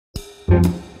Hello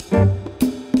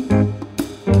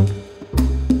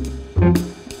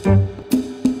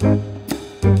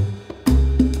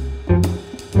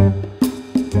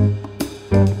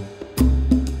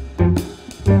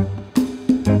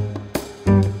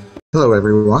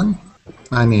everyone,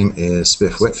 my name is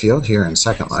Spiff Whitfield here in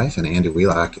Second Life and Andy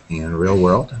Wheelock in Real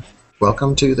World.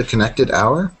 Welcome to the Connected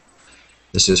Hour.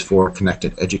 This is for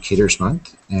Connected Educators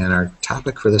Month, and our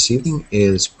topic for this evening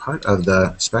is part of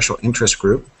the special interest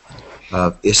group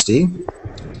of ISTE.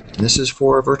 And this is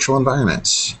for virtual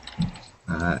environments.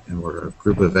 And we're a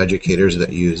group of educators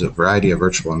that use a variety of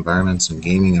virtual environments and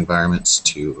gaming environments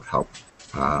to help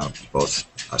both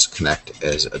us connect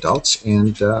as adults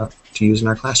and to use in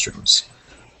our classrooms.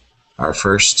 Our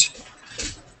first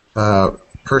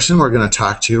person we're going to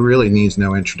talk to really needs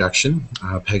no introduction.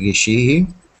 Peggy Sheehy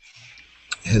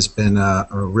has been a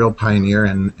real pioneer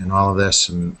in all of this,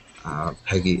 and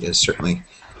Peggy is certainly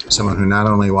someone who not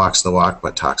only walks the walk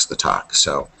but talks the talk.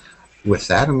 So with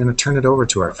that, I'm going to turn it over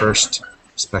to our first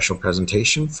special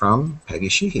presentation from Peggy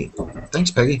Sheehy.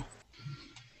 Thanks, Peggy.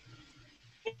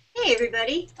 Hey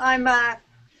everybody, I'm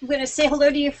going to say hello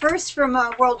to you first from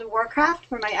World of Warcraft,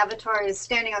 where my avatar is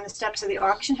standing on the steps of the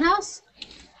auction house.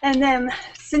 And then,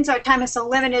 since our time is so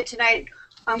limited tonight,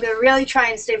 I'm going to really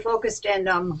try and stay focused and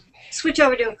switch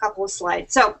over to a couple of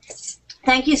slides. So,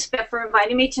 thank you, Spiff, for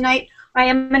inviting me tonight. I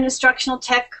am an instructional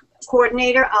tech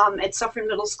coordinator at Suffern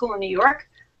Middle School in New York,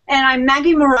 and I'm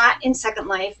Maggie Marat in Second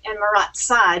Life and Marat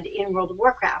Saad in World of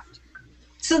Warcraft.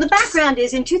 So the background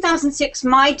is, in 2006,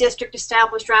 my district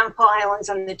established Round-Paw Islands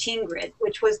on the Teen Grid,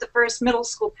 which was the first middle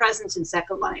school presence in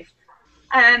Second Life.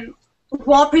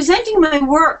 While presenting my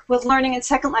work with Learning in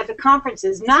Second Life at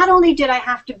conferences, not only did I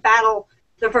have to battle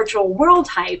the virtual world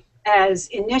hype, as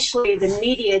initially the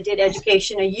media did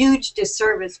education a huge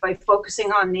disservice by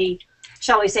focusing on the,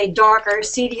 shall we say, darker,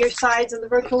 seedier sides of the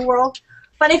virtual world,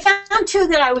 but I found, too,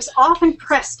 that I was often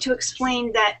pressed to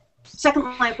explain that Second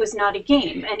Life was not a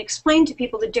game, and explain to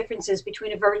people the differences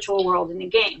between a virtual world and a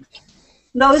game.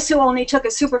 Those who only took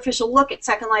a superficial look at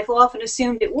Second Life often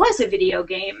assumed it was a video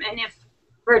game, and if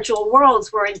virtual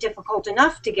worlds weren't difficult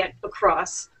enough to get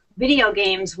across, video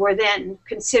games were then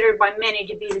considered by many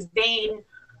to be the bane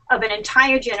of an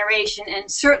entire generation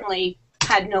and certainly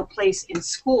had no place in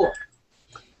school.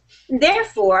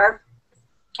 Therefore,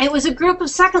 it was a group of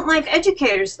Second Life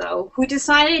educators, though, who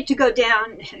decided to go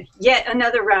down yet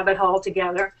another rabbit hole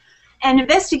together and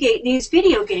investigate these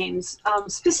video games,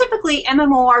 specifically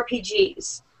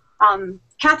MMORPGs.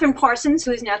 Catherine Parsons,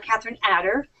 who is now Catherine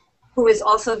Adder, who is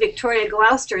also Victoria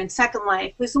Gloucester in Second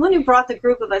Life, was the one who brought the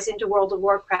group of us into World of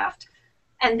Warcraft.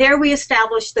 And there we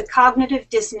established the Cognitive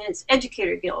Dissonance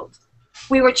Educator Guild.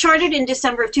 We were chartered in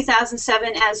December of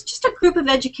 2007 as just a group of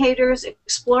educators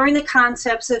exploring the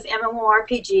concepts of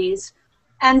MMORPGs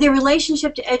and their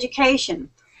relationship to education.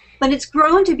 But it's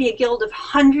grown to be a guild of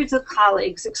hundreds of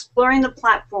colleagues exploring the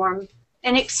platform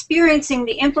and experiencing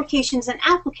the implications and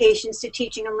applications to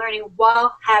teaching and learning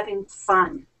while having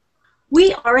fun.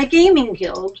 We are a gaming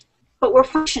guild, but we're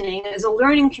functioning as a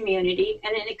learning community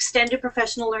and an extended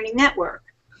professional learning network.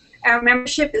 Our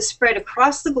membership is spread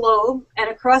across the globe and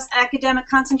across academic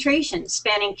concentrations,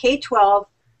 spanning K-12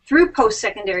 through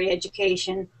post-secondary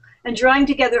education, and drawing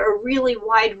together a really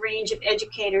wide range of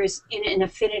educators in an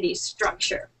affinity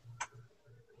structure.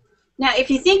 Now, if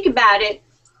you think about it,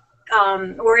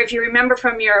 or if you remember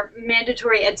from your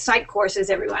mandatory ed psych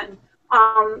courses, everyone,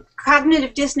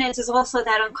 cognitive dissonance is also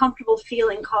that uncomfortable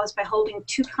feeling caused by holding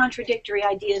two contradictory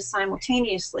ideas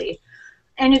simultaneously.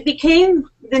 And it became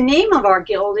the name of our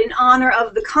guild in honor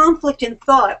of the conflict in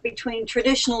thought between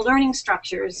traditional learning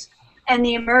structures and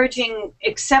the emerging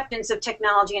acceptance of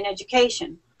technology and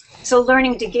education. So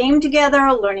learning to game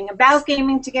together, learning about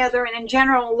gaming together, and in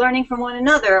general, learning from one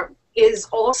another is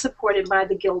all supported by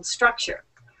the guild structure.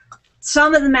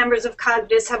 Some of the members of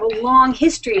Cognitus have a long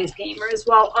history as gamers,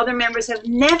 while other members have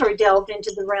never delved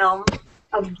into the realm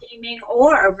of gaming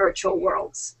or of virtual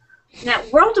worlds. Now,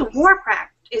 World of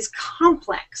Warcraft is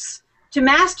complex. To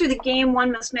master the game,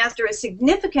 one must master a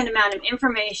significant amount of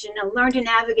information and learn to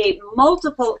navigate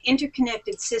multiple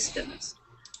interconnected systems.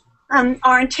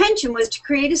 Our intention was to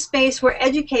create a space where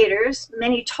educators,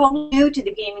 many totally new to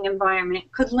the gaming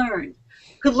environment, could learn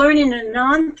in a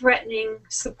non-threatening,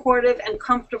 supportive, and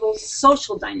comfortable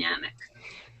social dynamic.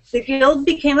 The Guild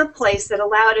became a place that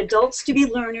allowed adults to be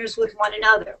learners with one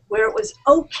another, where it was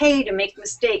okay to make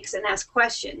mistakes and ask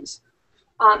questions.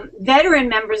 Veteran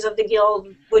members of the Guild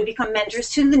would become mentors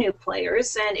to the new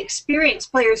players, and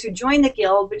experienced players who joined the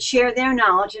Guild would share their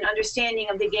knowledge and understanding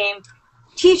of the game,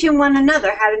 teaching one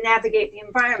another how to navigate the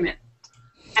environment.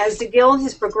 As the Guild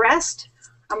has progressed,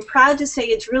 I'm proud to say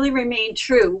it's really remained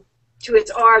true to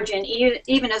its origin,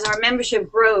 even as our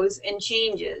membership grows and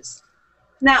changes.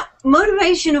 Now,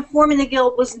 motivation of forming the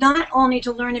Guild was not only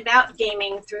to learn about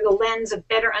gaming through the lens of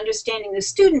better understanding the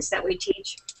students that we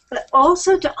teach, but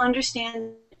also to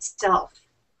understand itself,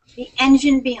 the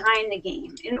engine behind the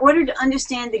game, in order to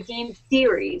understand the game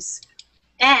theories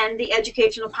and the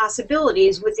educational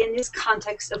possibilities within this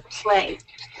context of play.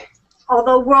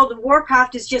 Although World of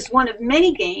Warcraft is just one of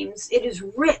many games, it is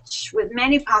rich with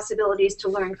many possibilities to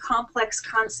learn complex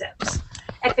concepts.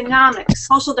 Economics,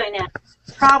 social dynamics,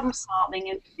 problem solving,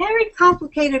 and very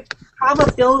complicated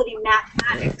probability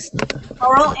mathematics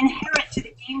are all inherent to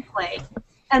the gameplay.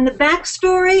 And the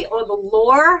backstory or the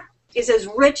lore is as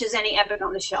rich as any epic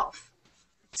on the shelf.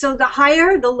 So the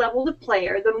higher the level of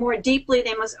player, the more deeply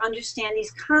they must understand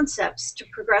these concepts to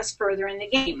progress further in the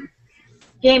game.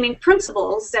 Gaming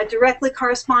principles that directly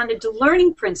corresponded to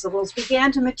learning principles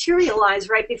began to materialize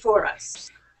right before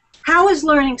us. How is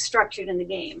learning structured in the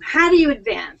game? How do you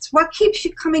advance? What keeps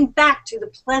you coming back to the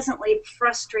pleasantly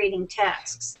frustrating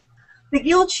tasks? The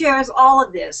Guild shares all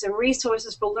of this and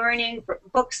resources for learning, for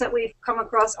books that we've come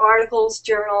across, articles,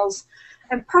 journals,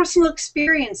 and personal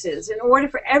experiences in order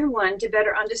for everyone to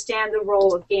better understand the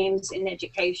role of games in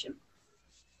education.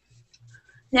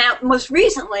 Now, most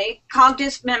recently,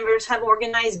 CogDis members have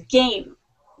organized GAME,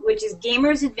 which is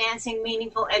Gamers Advancing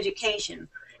Meaningful Education.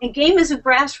 And GAME is a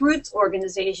grassroots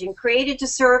organization created to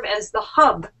serve as the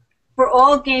hub for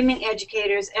all gaming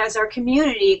educators as our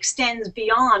community extends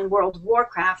beyond World of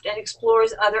Warcraft and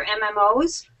explores other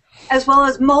MMOs, as well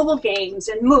as mobile games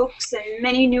and MOOCs and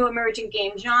many new emerging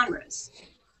game genres.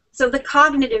 So the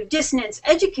Cognitive Dissonance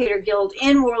Educator Guild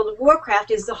in World of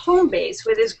Warcraft is the home base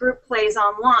where this group plays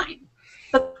online.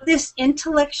 But this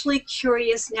intellectually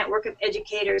curious network of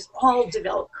educators all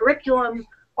develop curriculum,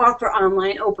 offer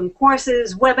online open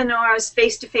courses, webinars,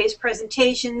 face-to-face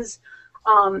presentations,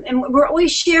 and we're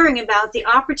always sharing about the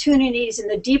opportunities and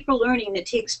the deeper learning that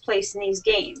takes place in these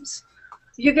games.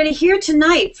 You're going to hear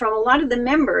tonight from a lot of the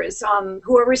members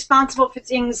who are responsible for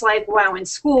things like WoW in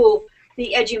School,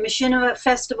 the EduMachinima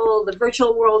Festival, the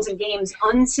Virtual Worlds and Games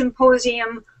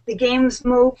Unsymposium, the Games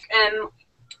MOOC, and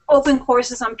open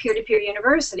courses on Peer-to-Peer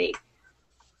University.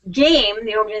 GAME,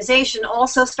 the organization,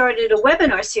 also started a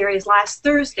webinar series last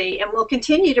Thursday and will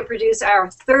continue to produce our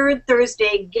third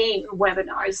Thursday GAME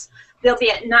webinars. They'll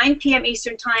be at 9 p.m.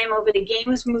 Eastern Time over the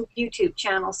Games MOOC YouTube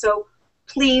channel, so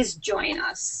please join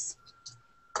us.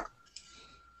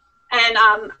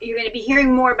 And you're going to be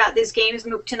hearing more about this Games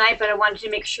MOOC tonight, but I wanted to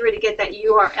make sure to get that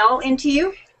URL into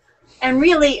you. And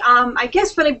really, I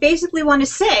guess what I basically want to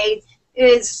say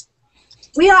is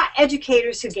we are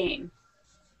educators who game.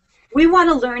 We want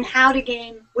to learn how to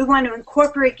game. We want to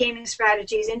incorporate gaming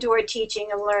strategies into our teaching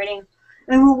and learning.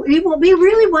 And we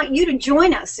really want you to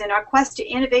join us in our quest to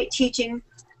innovate teaching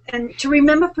and to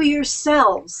remember for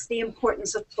yourselves the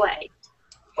importance of play.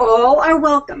 All are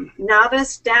welcome,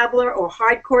 novice, dabbler, or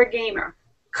hardcore gamer.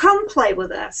 Come play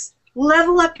with us.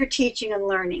 Level up your teaching and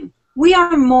learning. We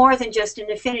are more than just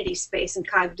an affinity space in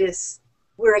CogDis.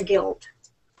 We're a guild.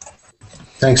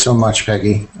 Thanks so much,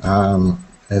 Peggy.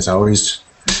 As always,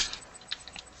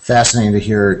 fascinating to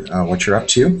hear what you're up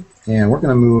to. And we're going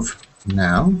to move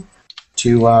now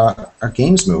to our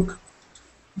Games MOOC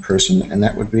person, and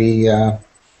that would be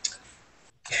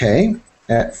Kay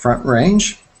at Front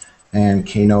Range, and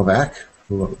Kay Novak,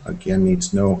 who again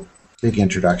needs no big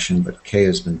introduction, but Kay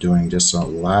has been doing just a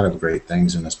lot of great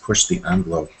things and has pushed the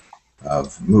envelope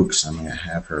of MOOCs. I'm going to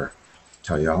have her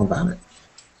tell you all about it.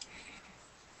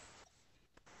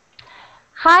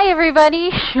 Hi everybody,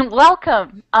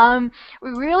 welcome. We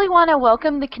really want to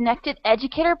welcome the Connected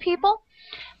Educator people,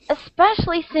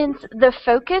 especially since the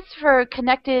focus for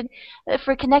Connected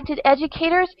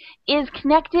Educators is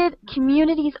connected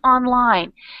communities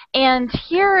online. And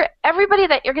here, everybody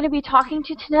that you're going to be talking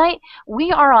to tonight,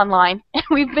 we are online, and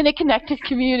we've been a connected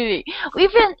community. We've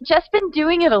just been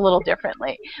doing it a little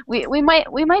differently. We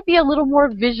might be a little more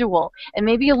visual and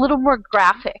maybe a little more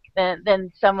graphic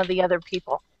than some of the other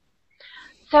people.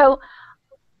 So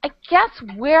I guess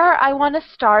where I want to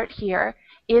start here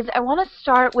is I want to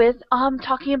start with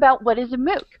talking about what is a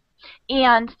MOOC.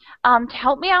 And to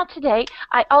help me out today,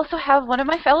 I also have one of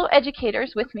my fellow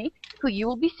educators with me, who you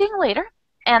will be seeing later,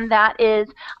 and that is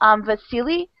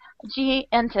Vasily G.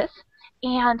 Entis,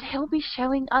 and he'll be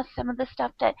showing us some of the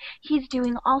stuff that he's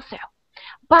doing also.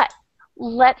 But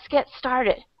let's get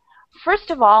started.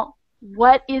 First of all,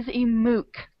 what is a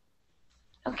MOOC?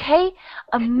 Okay,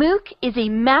 a MOOC is a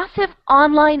massive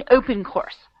online open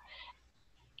course.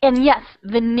 And yes,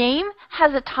 the name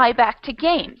has a tie back to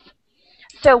games.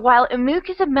 So while a MOOC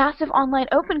is a massive online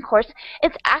open course,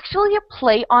 it's actually a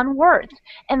play on words.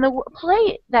 And the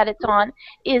play that it's on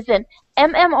is an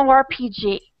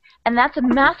MMORPG. And that's a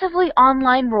massively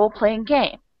online role-playing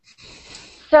game.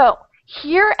 So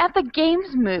here at the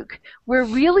Games MOOC, we're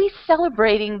really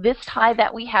celebrating this tie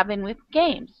that we have in with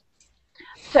games.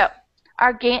 So at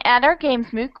our Games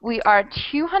MOOC, we are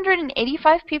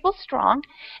 285 people strong,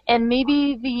 and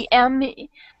maybe the M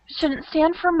shouldn't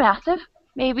stand for massive.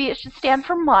 Maybe it should stand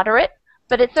for moderate,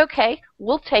 but it's okay.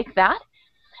 We'll take that.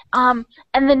 And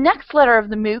the next letter of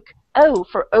the MOOC, O,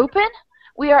 for open,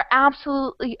 we are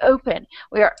absolutely open.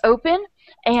 We are open,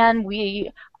 and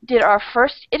we did our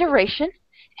first iteration,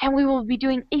 and we will be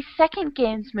doing a second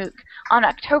Games MOOC on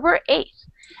October 8th.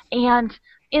 And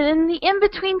in the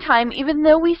in-between time, even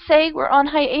though we say we're on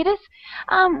hiatus,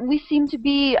 we seem to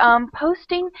be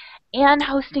posting and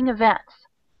hosting events.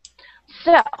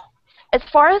 So, as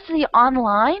far as the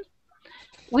online,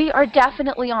 we are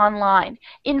definitely online.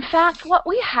 In fact, what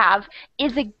we have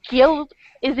is a guild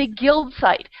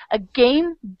site, a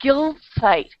game guild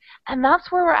site, and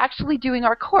that's where we're actually doing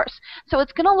our course. So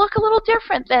it's going to look a little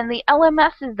different than the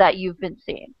LMSs that you've been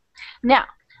seeing. Now,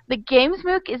 the Games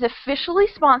MOOC is officially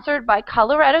sponsored by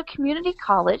Colorado Community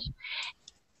College,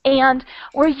 and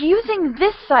we're using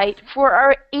this site for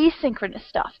our asynchronous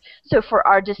stuff. So for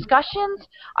our discussions,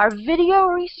 our video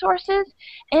resources,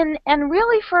 and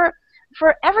really for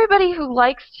everybody who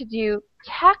likes to do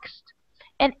text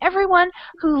and everyone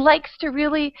who likes to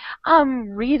really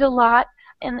read a lot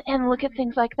and look at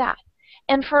things like that.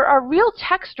 And for our real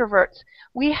textroverts,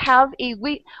 we have a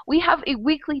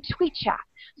weekly tweet chat.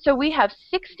 So we have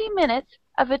 60 minutes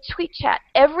of a tweet chat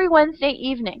every Wednesday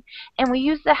evening, and we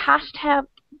use the hashtag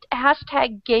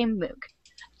GameMOOC.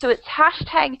 So it's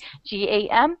hashtag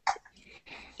GAMEMOOC.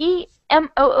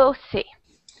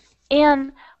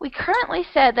 And we currently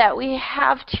said that we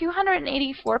have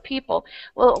 284 people.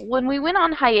 Well, when we went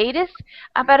on hiatus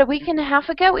about a week and a half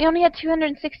ago, we only had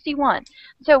 261.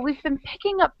 So we've been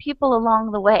picking up people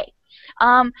along the way.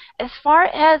 As far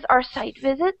as our site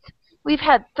visits, we've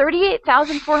had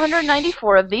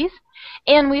 38,494 of these,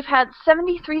 and we've had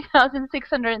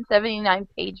 73,679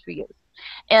 page views.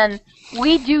 And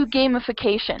we do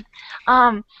gamification.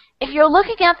 If you're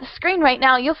looking at the screen right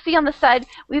now, you'll see on the side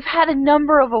we've had a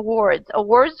number of awards.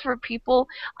 Awards for people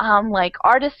like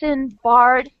Artisan,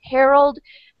 Bard, Herald,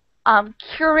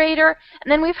 Curator,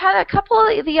 and then we've had a couple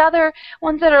of the other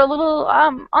ones that are a little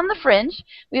on the fringe.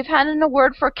 We've had an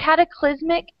award for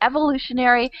Cataclysmic,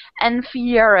 Evolutionary, and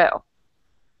Fiero.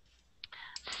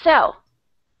 So,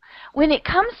 when it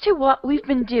comes to what we've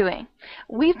been doing,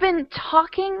 we've been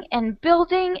talking and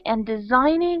building and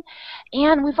designing,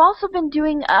 and we've also been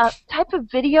doing a type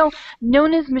of video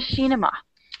known as machinima.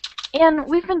 And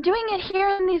we've been doing it here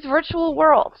in these virtual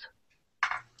worlds,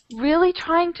 really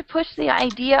trying to push the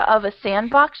idea of a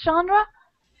sandbox genre.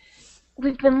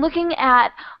 We've been looking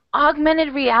at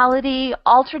augmented reality,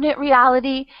 alternate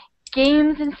reality,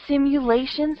 games and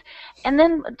simulations, and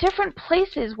then different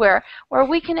places where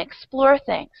we can explore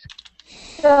things.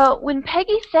 So when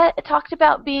Peggy talked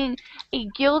about being a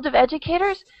guild of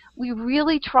educators, we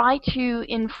really try to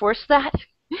enforce that,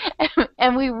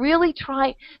 and we really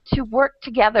try to work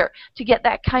together to get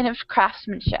that kind of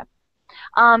craftsmanship.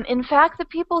 In fact, the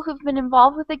people who've been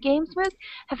involved with the Games MOOC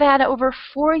have had over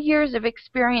 4 years of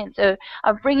experience of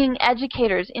bringing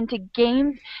educators into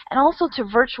games and also to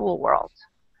virtual worlds.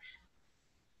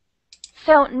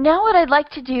 So now what I'd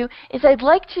like to do is I'd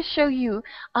like to show you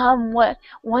what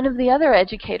one of the other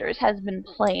educators has been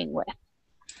playing with.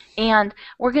 And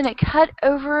we're going to cut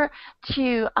over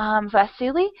to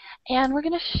Vasily, and we're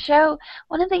going to show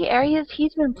one of the areas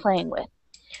he's been playing with.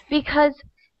 Because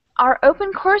our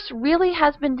open course really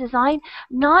has been designed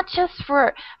not just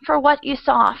for what you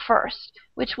saw first,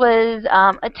 which was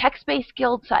a text-based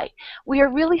guild site. We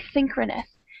are really synchronous.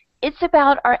 It's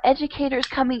about our educators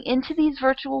coming into these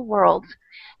virtual worlds,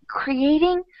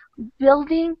 creating,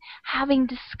 building, having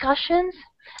discussions,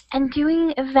 and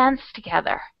doing events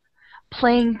together,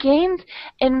 playing games,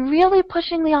 and really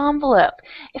pushing the envelope.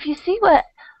 If you see what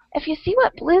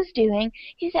Blue's doing,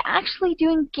 he's actually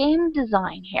doing game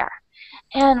design here.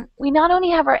 And we not only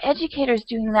have our educators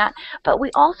doing that, but we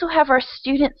also have our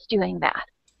students doing that.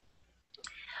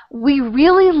 We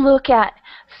really look at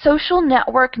social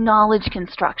network knowledge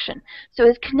construction. So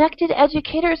as connected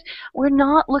educators, we're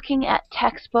not looking at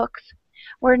textbooks.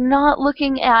 We're not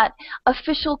looking at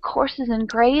official courses and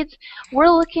grades.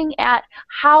 We're looking at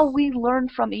how we learn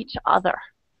from each other.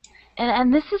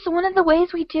 And this is one of the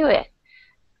ways we do it.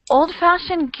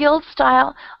 old-fashioned guild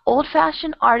style,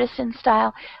 old-fashioned artisan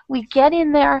style. We get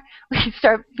in there, we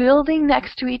start building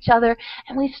next to each other,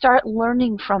 and we start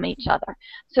learning from each other.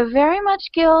 So very much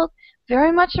guild,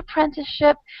 very much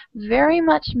apprenticeship, very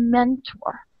much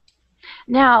mentor.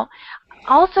 Now,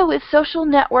 also with social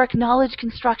network knowledge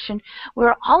construction,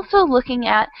 we're also looking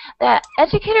at that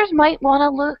educators might want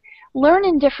to learn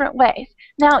in different ways.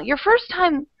 Now, your first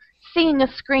time seeing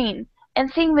a screen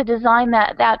and seeing the design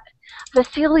that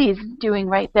Vasily is doing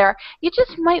right there, you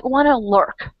just might want to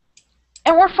lurk.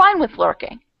 And we're fine with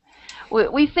lurking.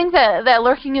 We think that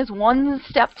lurking is one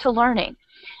step to learning.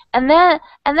 And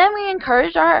then we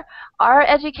encourage our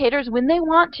educators, when they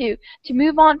want to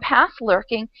move on past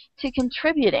lurking to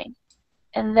contributing,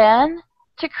 and then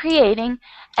to creating,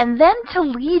 and then to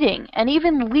leading, and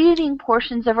even leading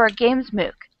portions of our Games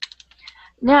MOOC.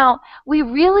 Now, we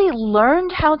really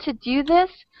learned how to do this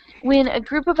when a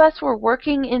group of us were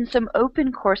working in some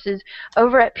open courses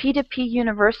over at P2P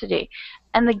University.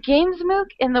 And the Games MOOC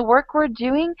and the work we're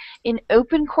doing in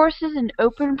open courses and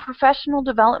open professional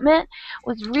development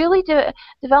was really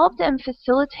developed and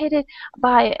facilitated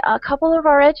by a couple of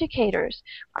our educators,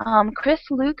 Chris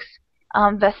Lukes,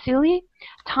 Vasily,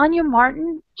 Tanya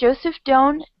Martin, Joseph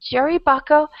Doan, Jerry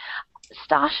Bucko,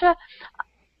 Stasha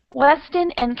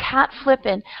Weston, and Kat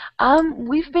Flippin.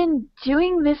 We've been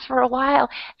doing this for a while,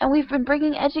 and we've been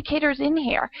bringing educators in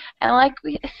here. And like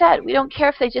we said, we don't care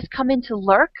if they just come in to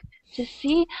lurk, to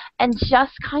see, and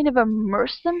just kind of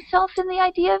immerse themselves in the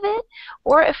idea of it,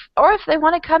 or if they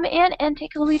want to come in and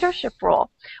take a leadership role.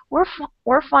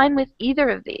 We're fine with either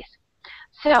of these.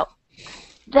 So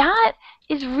that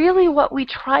is really what we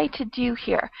try to do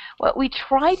here. What we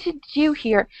try to do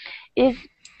here is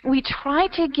we try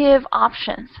to give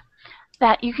options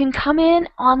that you can come in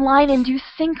online and do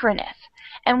synchronous.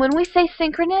 And when we say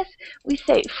synchronous, we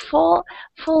say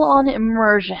full-on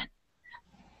immersion.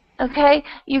 Okay?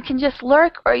 You can just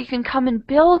lurk, or you can come and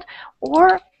build,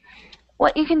 or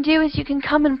what you can do is you can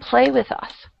come and play with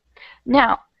us.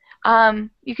 Now,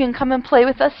 you can come and play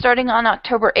with us starting on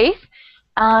October 8th,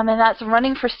 and that's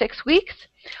running for 6 weeks.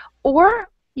 Or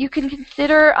you can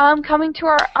consider coming to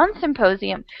our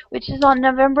Unsymposium, which is on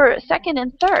November 2nd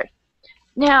and 3rd.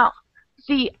 Now,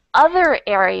 the other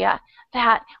area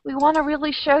that we want to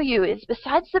really show you is,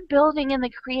 besides the building and the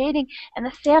creating and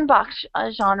the sandbox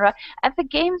genre, at the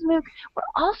Games MOOC, we're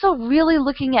also really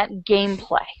looking at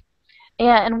gameplay.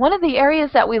 And one of the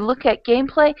areas that we look at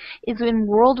gameplay is in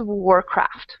World of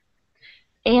Warcraft.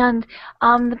 And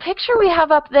the picture we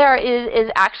have up there is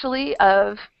actually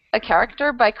of a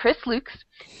character by Chris Lukes,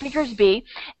 Biggersby,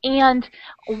 and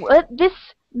this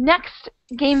next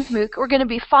Games MOOC, we're going to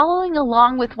be following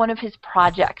along with one of his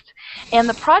projects. And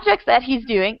the project that he's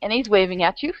doing, and he's waving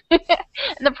at you, and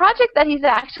the project that he's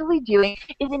actually doing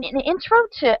is an intro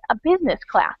to a business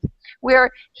class,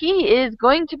 where he is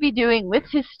going to be doing with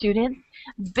his students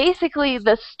basically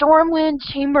the Stormwind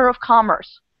Chamber of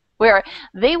Commerce, where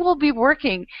they will be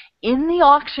working in the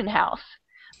auction house,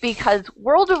 because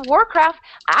World of Warcraft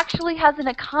actually has an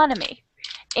economy.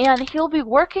 And he'll be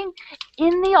working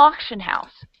in the auction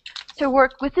house to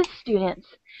work with his students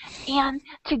and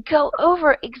to go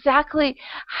over exactly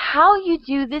how you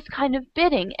do this kind of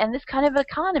bidding and this kind of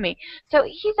economy. So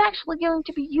he's actually going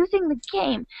to be using the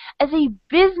game as a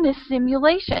business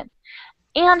simulation.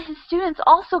 And his students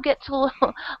also get to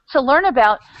learn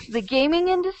about the gaming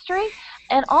industry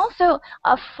and also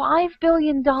a $5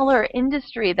 billion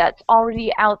industry that's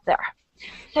already out there.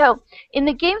 So in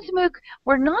the Games MOOC,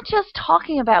 we're not just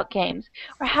talking about games.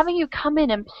 We're having you come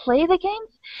in and play the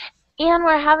games, and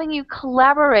we're having you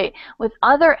collaborate with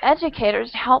other educators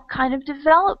to help kind of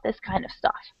develop this kind of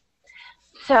stuff.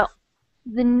 So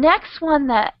the next one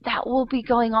that we'll be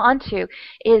going on to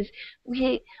is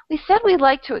we said we'd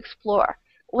like to explore.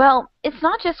 Well, it's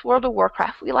not just World of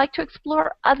Warcraft. We like to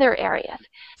explore other areas.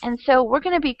 And so we're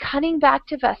going to be cutting back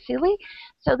to Vasily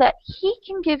so that he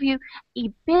can give you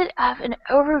a bit of an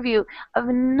overview of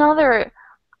another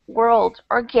world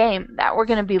or game that we're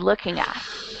going to be looking at.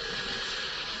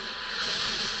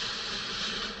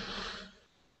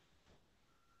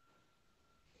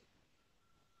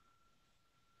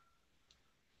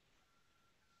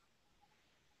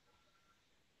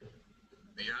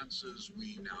 The answers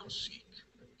we now seek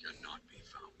cannot be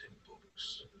found in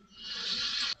books.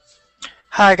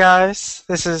 Hi guys,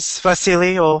 this is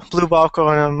Vasily, or Blue Balk, or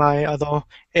one of my other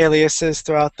aliases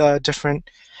throughout the different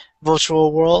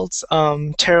virtual worlds.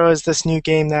 Terra is this new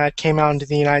game that came out into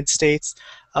the United States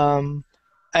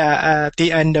at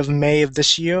the end of May of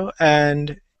this year,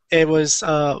 and it was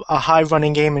a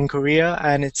high-running game in Korea,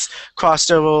 and it's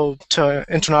crossed over to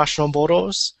international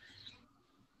borders.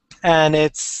 and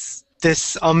it's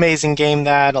this amazing game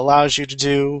that allows you to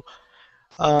do.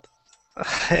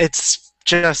 It's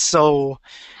just so.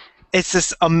 It's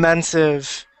this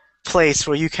immense place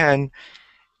where you can,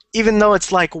 even though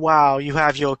it's like, wow, you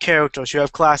have your characters, you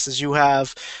have classes, you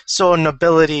have certain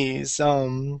abilities,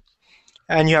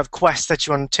 and you have quests that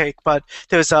you want to take, but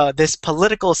there's this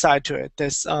political side to it,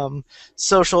 this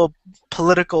social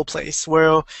political place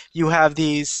where you have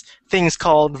these things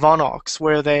called Vonox,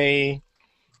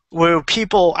 where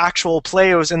people, actual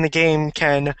players in the game,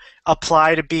 can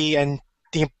apply to be, and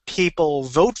the people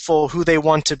vote for who they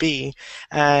want to be.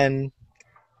 And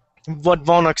what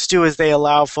Vonox do is they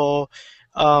allow for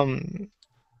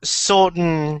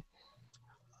certain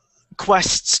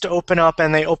quests to open up,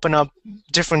 and they open up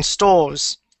different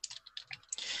stores.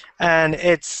 And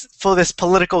it's for this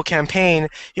political campaign,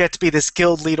 you have to be this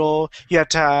guild leader, you have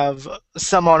to have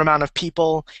some amount of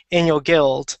people in your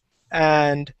guild,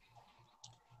 and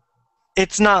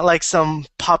it's not like some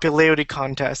popularity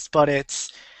contest, but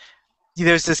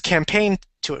there's this campaign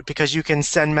to it, because you can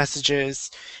send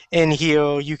messages in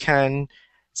here, you can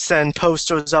send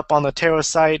posters up on the Terra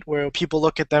site where people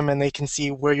look at them and they can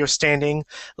see where you're standing,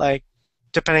 like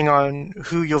depending on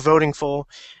who you're voting for,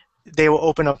 they will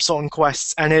open up certain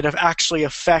quests, and it actually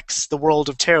affects the world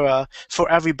of Terra for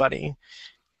everybody.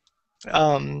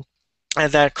 And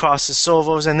that crosses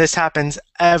servers, and this happens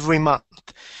every month.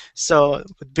 So at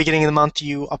the beginning of the month,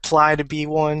 you apply to be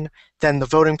one, then the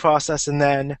voting process, and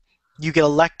then you get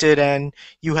elected, and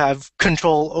you have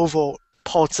control over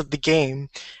parts of the game,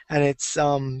 and it's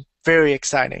very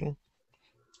exciting.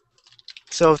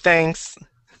 So thanks.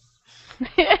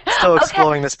 Still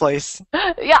exploring this place.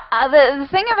 Yeah, the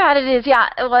thing about it is, yeah,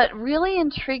 what really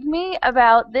intrigued me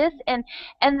about this, and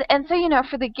so, you know,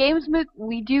 for the Games MOOC,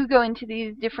 we do go into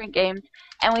these different games,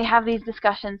 and we have these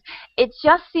discussions. It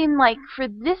just seemed like for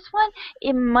this one,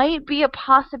 it might be a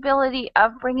possibility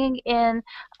of bringing in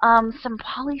some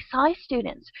poli-sci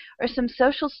students or some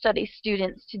social studies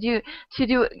students to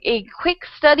do a quick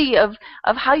study of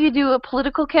how you do a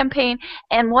political campaign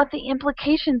and what the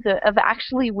implications of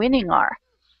actually winning are.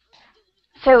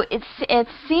 So it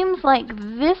seems like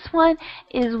this one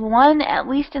is one, at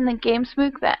least in the Games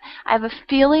MOOC, that I have a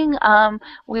feeling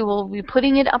we will be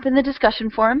putting it up in the discussion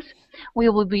forums. We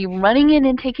will be running in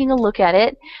and taking a look at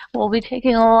it. We'll be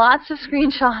taking lots of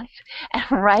screenshots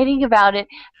and writing about it,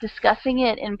 discussing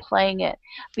it, and playing it.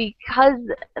 Because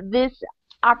this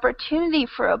opportunity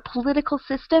for a political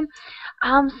system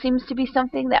seems to be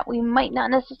something that we might not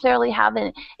necessarily have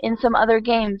in some other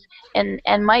games,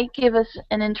 and might give us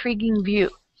an intriguing view.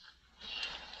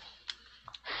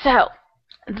 So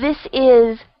this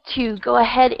is to go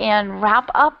ahead and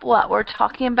wrap up what we're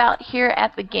talking about here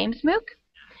at the Games MOOC.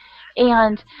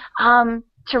 And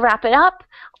to wrap it up,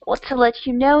 to let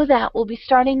you know that we'll be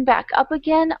starting back up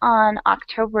again on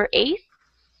October 8th.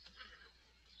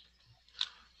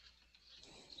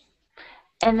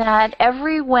 And that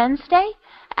every Wednesday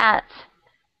at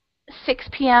 6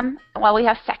 p.m. while we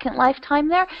have Second Life time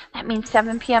there, that means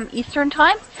 7 p.m. Eastern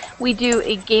time, we do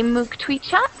a Game MOOC tweet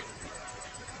chat.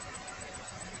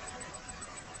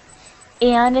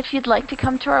 And if you'd like to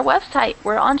come to our website,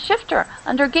 we're on Shifter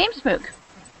under Games MOOC.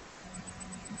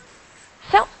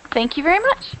 So, thank you very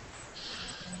much.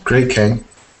 Great, Kay.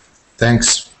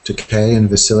 Thanks to Kay and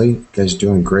Vasily. You guys are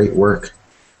doing great work.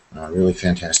 Really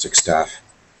fantastic stuff.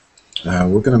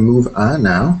 We're going to move on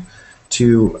now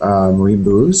to Marie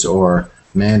Booz, or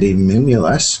Mandy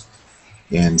Mimulus,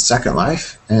 in Second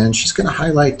Life, and she's going to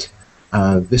highlight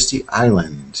Vista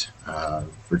Island,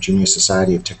 Virginia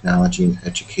Society of Technology and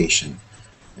Education,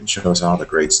 and shows all the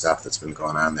great stuff that's been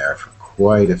going on there for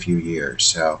quite a few years.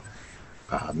 So,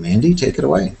 Mandy, take it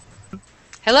away.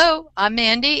 Hello, I'm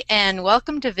Mandy, and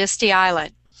welcome to Vista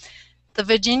Island, the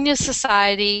Virginia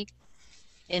Society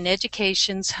in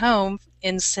Education's home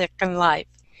in Second Life.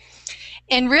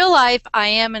 In real life, I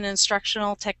am an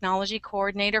instructional technology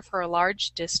coordinator for a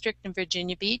large district in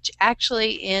Virginia Beach,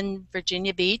 actually in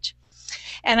Virginia Beach.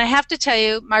 And I have to tell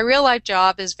you, my real life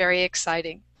job is very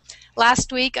exciting.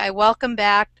 Last week, I welcomed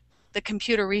back the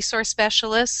computer resource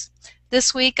specialists.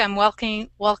 This week, I'm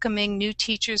welcoming new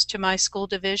teachers to my school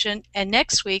division, and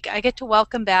next week, I get to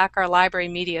welcome back our library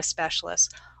media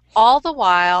specialists, all the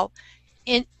while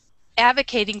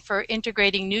advocating for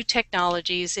integrating new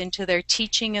technologies into their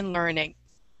teaching and learning.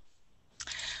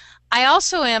 I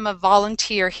also am a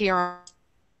volunteer here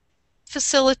to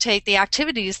facilitate the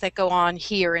activities that go on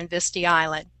here in Vista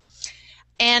Island.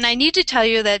 And I need to tell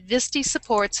you that Vista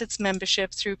supports its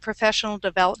membership through professional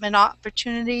development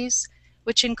opportunities,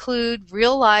 which include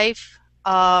real-life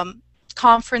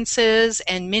conferences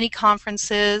and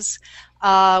mini-conferences,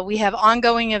 We have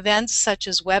ongoing events such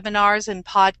as webinars and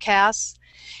podcasts.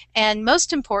 And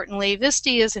most importantly,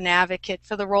 VISTI is an advocate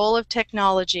for the role of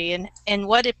technology and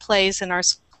what it plays in our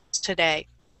schools today.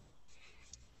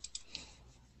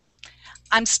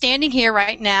 I'm standing here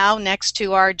right now next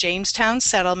to our Jamestown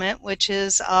settlement, which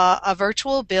is a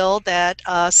virtual build that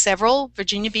several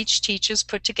Virginia Beach teachers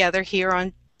put together here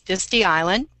on VISTI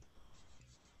Island.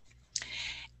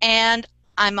 And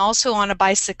I'm also on a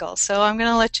bicycle, so I'm going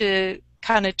to let you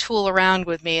kind of tool around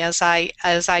with me as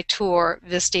I tour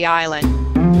VISTI Island.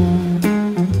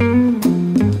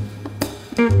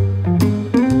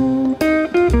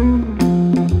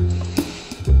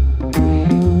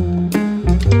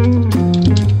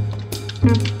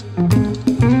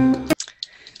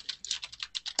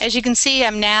 As you can see,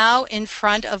 I'm now in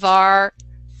front of our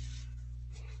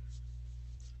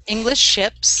English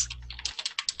ships.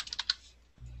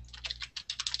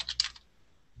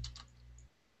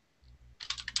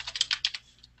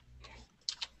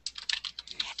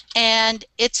 And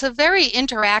it's a very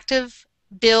interactive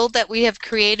build that we have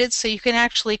created, so you can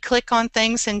actually click on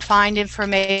things and find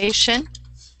information.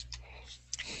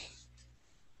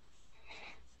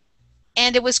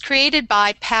 And it was created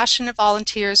by passionate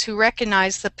volunteers who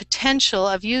recognize the potential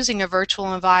of using a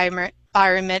virtual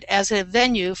environment as a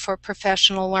venue for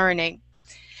professional learning.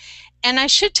 And I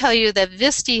should tell you that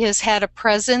VISTI has had a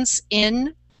presence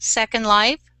in Second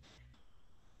Life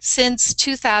since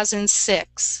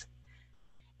 2006.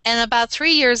 And about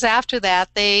 3 years after that,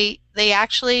 they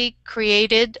actually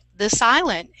created this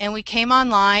island, and we came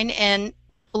online, and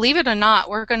believe it or not,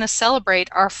 we're going to celebrate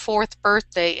our 4th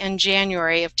birthday in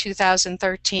January of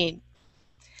 2013.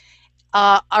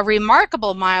 A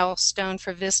remarkable milestone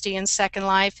for VISTI and Second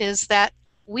Life is that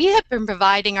we have been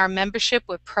providing our membership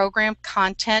with program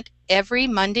content every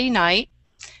Monday night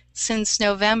since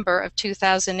November of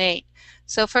 2008.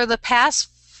 So for the past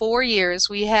 4 years,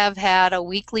 we have had a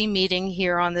weekly meeting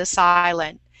here on this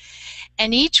island.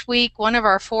 And each week, one of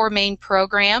our 4 main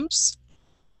programs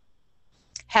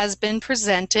has been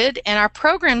presented, and our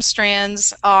program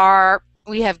strands are,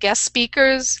 we have guest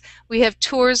speakers, we have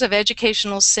tours of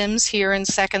educational sims here in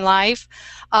Second Life,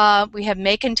 we have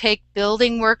make and take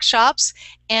building workshops,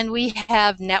 and we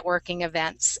have networking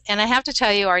events. And I have to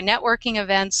tell you, our networking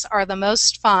events are the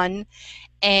most fun,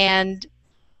 and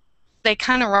they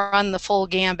kind of run the full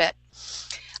gambit.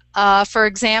 For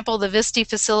example, the VISTI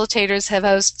facilitators have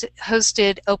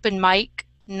hosted open mic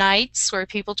nights where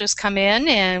people just come in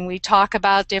and we talk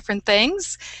about different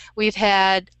things. We've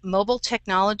had mobile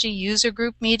technology user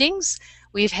group meetings.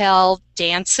 We've held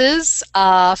dances,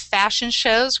 fashion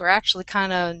shows. We're actually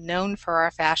kind of known for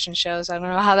our fashion shows. I don't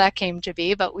know how that came to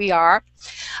be, but we are.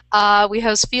 We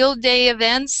host field day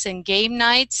events and game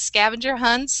nights, scavenger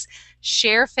hunts,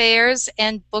 share fairs,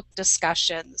 and book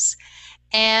discussions.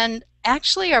 And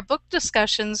actually, our book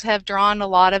discussions have drawn a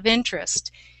lot of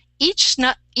interest. Each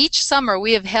summer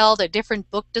we have held a different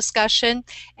book discussion,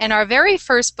 and our very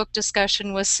first book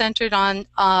discussion was centered on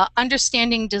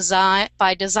Understanding Design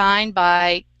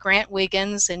by Grant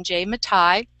Wiggins and Jay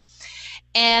Matai.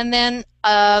 And then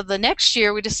the next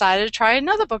year we decided to try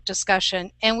another book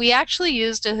discussion, and we actually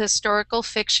used a historical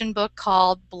fiction book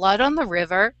called Blood on the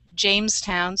River,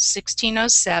 Jamestown,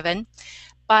 1607,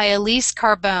 by Elise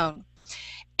Carbone.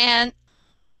 And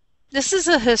this is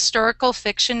a historical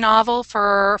fiction novel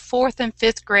for 4th and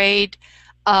 5th grade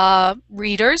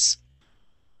readers.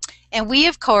 And we,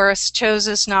 of course, chose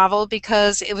this novel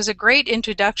because it was a great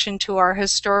introduction to our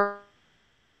historical,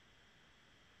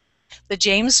 the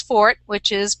James Fort,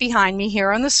 which is behind me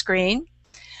here on the screen,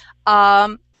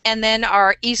 and then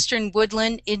our Eastern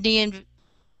Woodland Indian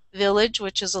Village,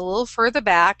 which is a little further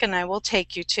back, and I will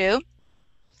take you to.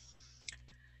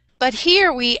 But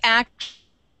here we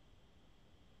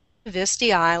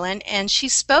VISTI Island, and she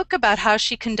spoke about how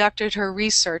she conducted her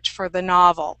research for the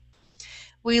novel.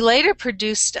 We later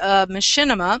produced a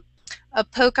machinima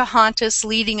of Pocahontas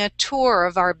leading a tour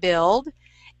of our build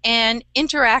and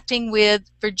interacting with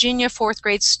Virginia 4th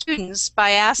grade students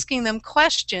by asking them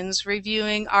questions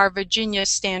reviewing our Virginia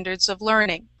standards of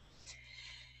learning.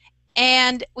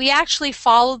 And we actually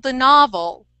followed the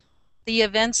novel, the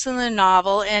events in the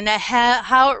novel, and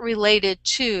how it related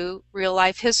to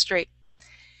real-life history.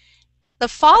 The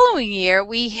following year,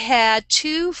 we had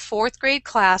 2 4th grade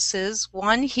classes,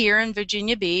 one here in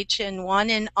Virginia Beach and one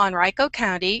in Henrico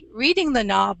County, reading the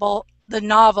novel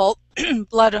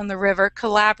Blood on the River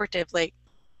collaboratively.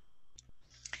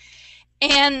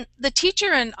 And the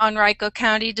teacher in Henrico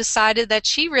County decided that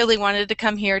she really wanted to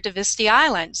come here to VISTI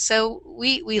Island. So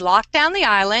we locked down the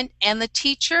island, and the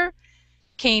teacher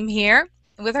came here.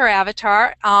 with her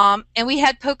avatar, and we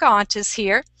had Pocahontas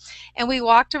here, and we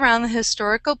walked around the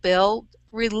historical build,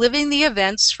 reliving the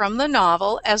events from the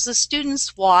novel as the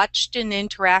students watched and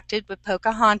interacted with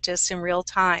Pocahontas in real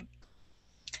time.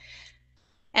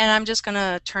 And I'm just going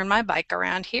to turn my bike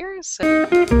around here, so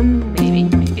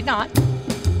maybe not.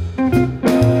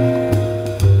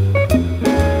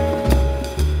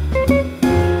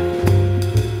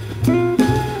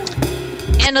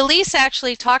 And Elise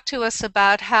actually talked to us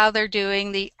about how they're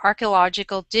doing the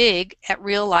archaeological dig at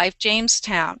real life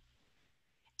Jamestown.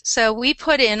 So we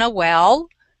put in a well,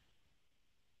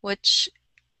 which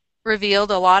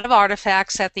revealed a lot of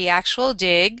artifacts at the actual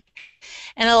dig,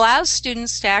 and allows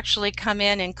students to actually come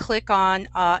in and click on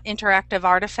interactive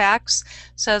artifacts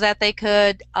so that they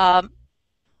could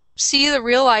see the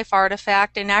real life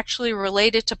artifact and actually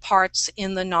relate it to parts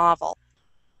in the novel.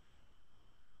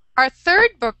 Our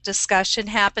third book discussion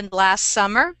happened last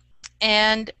summer,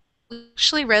 and we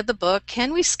actually read the book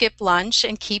Can We Skip Lunch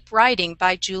and Keep Writing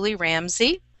by Julie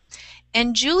Ramsey.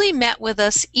 And Julie met with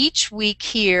us each week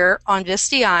here on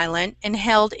Vista Island and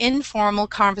held informal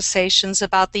conversations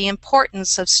about the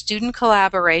importance of student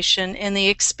collaboration and the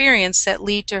experience that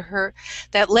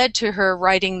led to her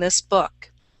writing this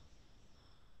book.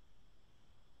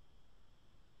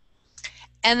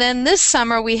 And then this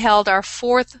summer we held our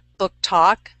fourth book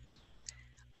talk,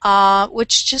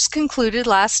 which just concluded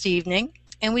last evening,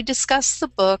 and we discussed the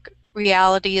book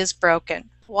Reality is Broken: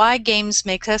 Why Games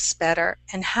Make Us Better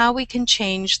and How We Can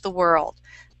Change the World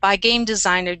by game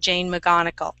designer Jane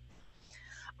McGonigal.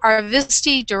 Our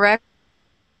Vista directed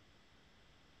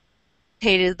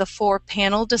the 4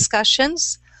 panel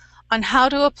discussions on how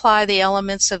to apply the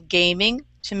elements of gaming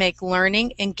to make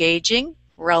learning engaging,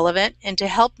 relevant, and to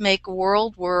help make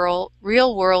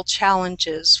real-world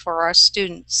challenges for our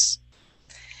students.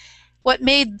 What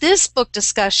made this book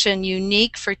discussion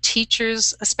unique for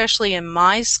teachers, especially in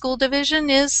my school division,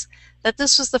 is that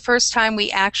this was the first time we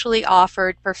actually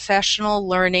offered professional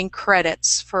learning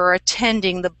credits for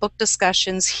attending the book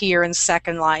discussions here in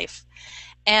Second Life.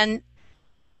 And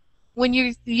when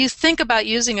you think about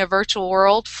using a virtual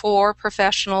world for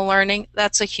professional learning,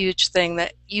 that's a huge thing,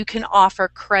 that you can offer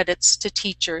credits to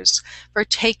teachers for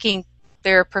taking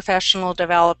their professional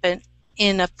development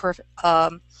in a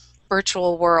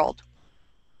virtual world.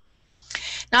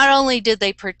 Not only did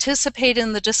they participate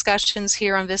in the discussions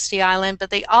here on Vista Island, but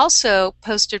they also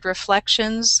posted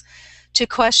reflections to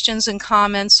questions and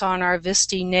comments on our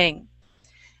Vista Ning.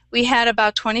 We had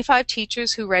about 25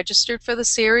 teachers who registered for the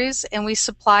series, and we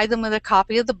supplied them with a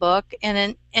copy of the book,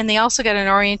 and they also got an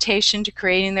orientation to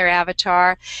creating their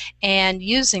avatar and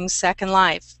using Second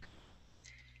Life.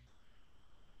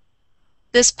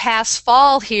 This past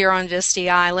fall here on Vista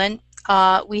Island,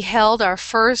 we held our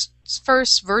first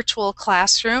virtual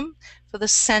classroom for the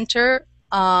Center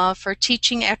for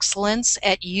Teaching Excellence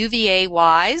at UVA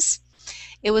WISE.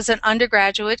 It was an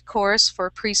undergraduate course for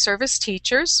pre-service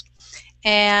teachers,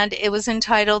 and it was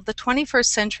entitled The 21st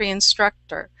Century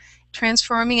Instructor: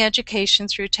 Transforming Education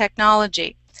Through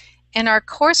Technology. And our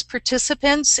course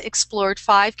participants explored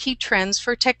 5 key trends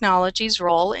for technology's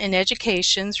role in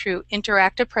education through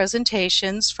interactive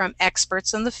presentations from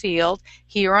experts in the field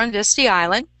here on Vista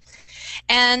Island.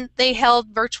 And they held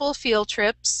virtual field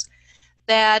trips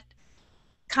that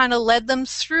kind of led them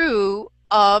through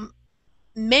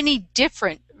many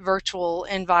different virtual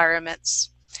environments.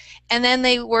 And then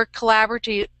they worked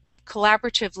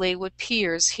collaboratively with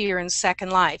peers here in Second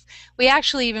Life. We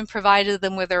actually even provided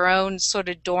them with their own sort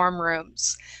of dorm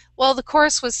rooms. Well, the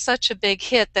course was such a big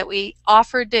hit that we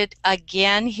offered it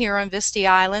again here on Vista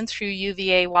Island through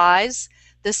UVA WISE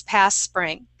this past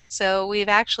spring. So we've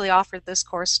actually offered this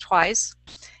course twice,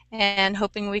 and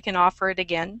hoping we can offer it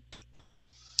again.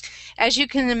 As you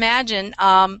can imagine,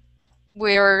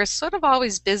 we're sort of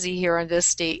always busy here on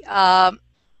Vista.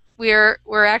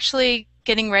 We're actually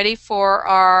getting ready for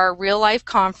our real life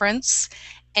conference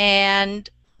and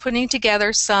putting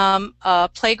together some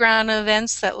playground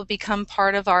events that will become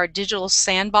part of our digital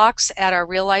sandbox at our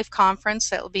real life conference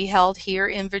that will be held here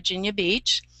in Virginia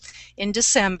Beach in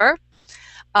December.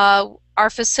 Our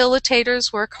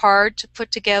facilitators work hard to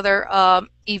put together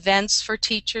events for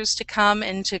teachers to come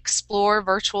and to explore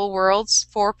virtual worlds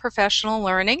for professional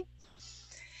learning.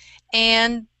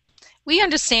 And we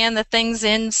understand that things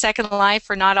in Second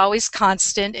Life are not always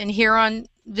constant, and here on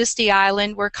Vista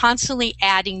Island we're constantly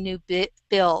adding new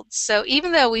builds. So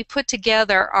even though we put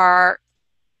together our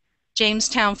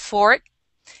Jamestown Fort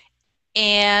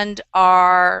and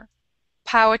our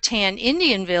Powhatan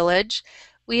Indian Village,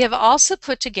 we have also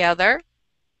put together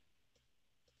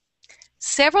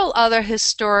several other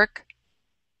historic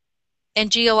and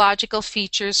geological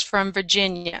features from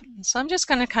Virginia. So I'm just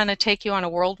going to kind of take you on a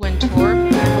whirlwind tour.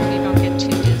 I hope you don't get too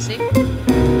dizzy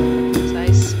as I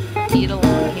speed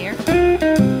along here.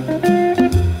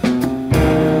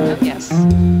 Oh, yes.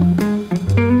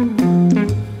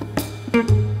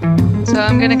 So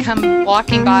I'm going to come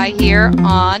walking by here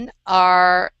on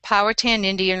our Powhatan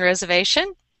Indian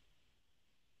Reservation.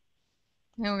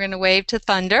 And we're going to wave to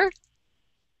Thunder.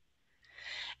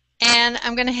 And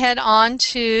I'm going to head on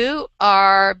to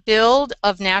our build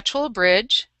of Natural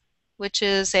Bridge, which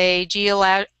is a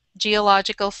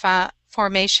geological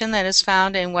formation that is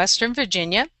found in Western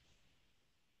Virginia.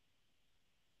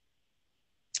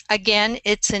 Again,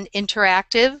 it's an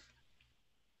interactive.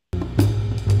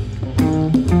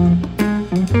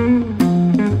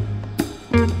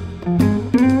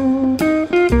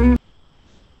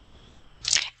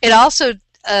 It also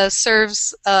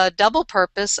serves a double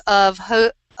purpose of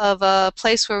a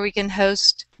place where we can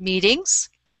host meetings.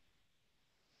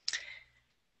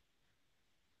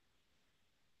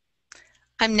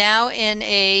 I'm now in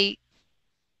a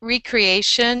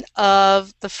recreation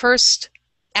of the first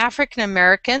African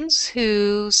Americans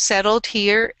who settled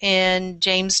here in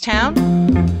Jamestown.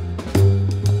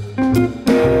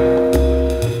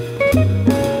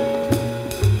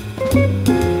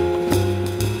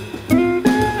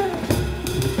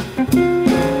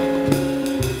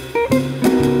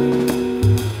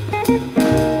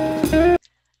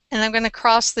 And I'm going to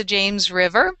cross the James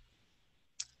River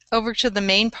over to the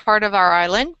main part of our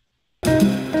island.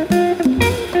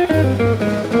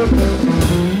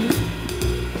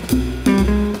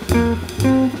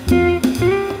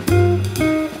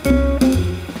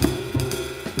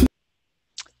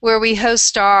 Where we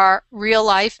host our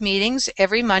real-life meetings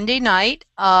every Monday night,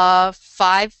 5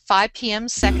 p.m.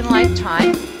 Second Life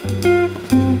time.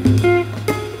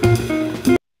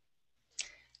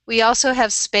 We also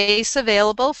have space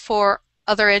available for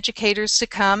other educators to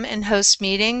come and host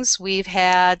meetings. We've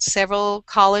had several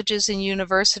colleges and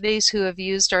universities who have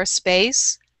used our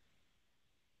space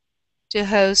to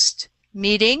host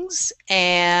meetings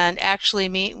and actually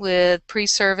meet with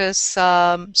pre-service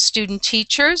student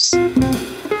teachers.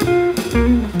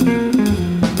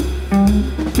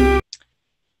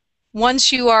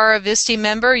 Once you are a VISTE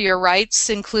member, your rights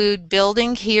include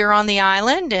building here on the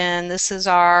island, and this is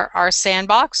our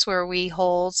sandbox where we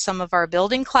hold some of our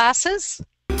building classes.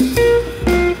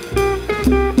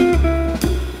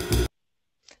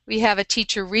 We have a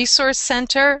teacher resource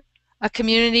center, a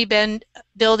community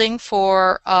building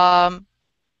for fun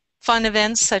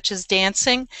events such as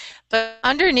dancing, but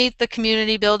underneath the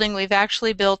community building we've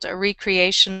actually built a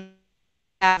recreation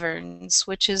taverns,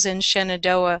 which is in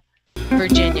Shenandoah,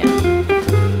 Virginia.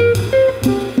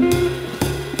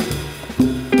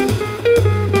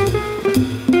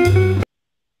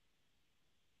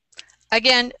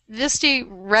 Again, VISTE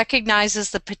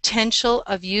recognizes the potential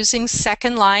of using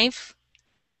Second Life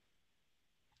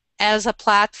as a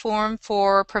platform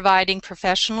for providing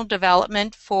professional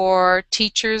development for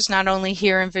teachers, not only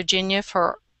here in Virginia,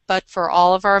 but for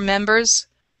all of our members,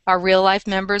 our real-life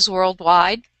members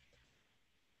worldwide.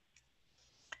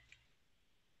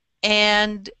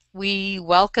 And we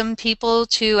welcome people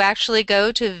to actually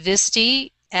go to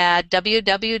VISTE at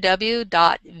www.vste.org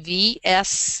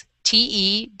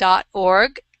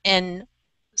and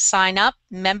sign up.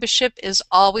 Membership is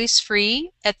always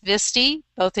free at VISTE,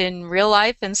 both in real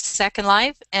life and Second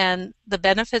Life, and the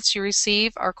benefits you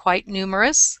receive are quite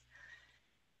numerous.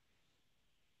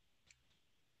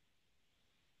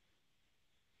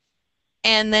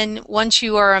 And then once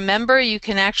you are a member, you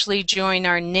can actually join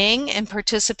our NING and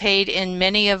participate in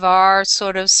many of our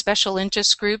sort of special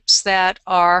interest groups that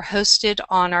are hosted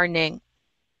on our NING.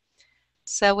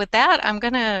 So with that, I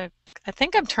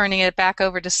think I'm turning it back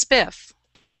over to Spiff.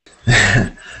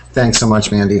 Thanks so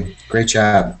much, Mandy. Great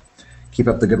job. Keep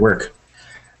up the good work.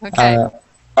 Okay.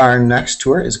 Our next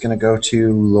tour is going to go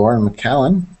to Lauren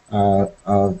McCallan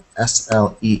of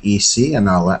SLEEC, and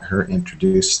I'll let her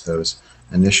introduce those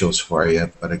initials for you.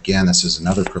 But again, this is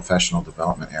another professional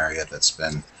development area that's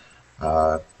been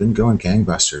going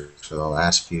gangbusters for the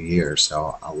last few years.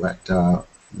 So I'll let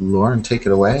Lauren take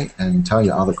it away and tell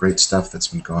you all the great stuff that's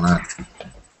been going on.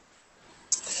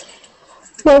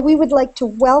 Well, we would like to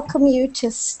welcome you to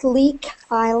Sleek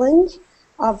Island,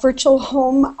 a virtual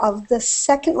home of the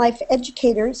Second Life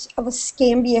educators of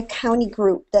Escambia County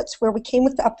group. That's where we came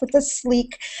up with the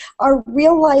Sleek. Our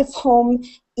real life home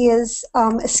is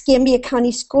Escambia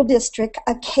County School District,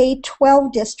 a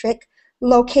K-12 district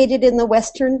located in the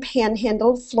Western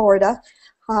Panhandle, Florida.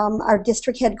 Our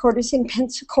district headquarters in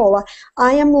Pensacola.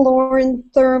 I am Lauren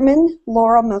Thurman,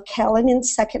 Laura McKellen in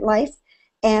Second Life,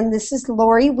 and this is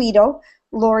Lori Weedo,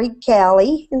 Lori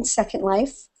Galley in Second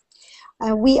Life.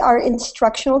 We are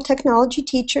instructional technology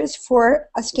teachers for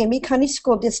Escambia County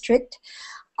School District.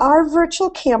 Our virtual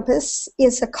campus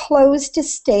is a closed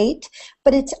estate,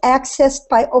 but it's accessed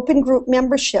by open group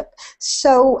membership.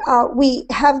 So we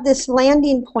have this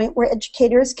landing point where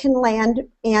educators can land,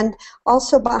 and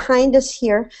also behind us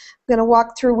here, I'm going to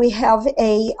walk through, we have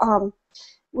a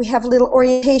little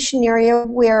orientation area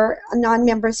where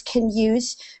non-members can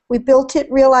use. We built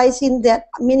it realizing that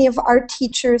many of our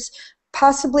teachers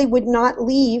possibly would not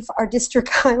leave our district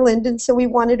island, and so we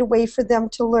wanted a way for them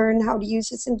to learn how to use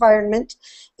this environment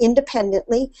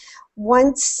independently.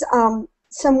 Once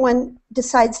someone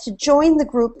decides to join the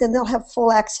group, then they'll have full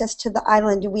access to the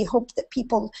island, and we hope that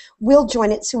people will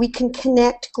join it so we can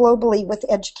connect globally with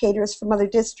educators from other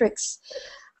districts.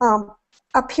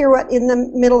 Up here in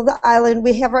the middle of the island,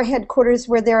 we have our headquarters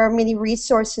where there are many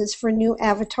resources for new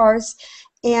avatars,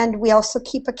 and we also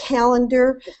keep a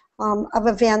calendar of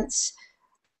events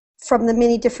from the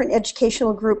many different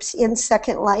educational groups in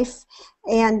Second Life,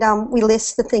 and we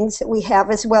list the things that we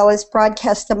have as well as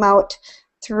broadcast them out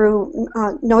through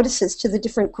notices to the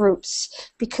different groups,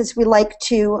 because we like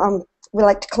to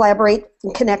collaborate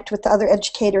and connect with the other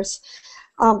educators.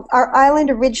 Our island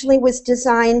originally was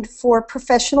designed for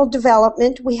professional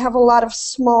development. We have a lot of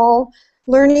small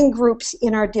learning groups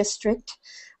in our district.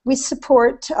 We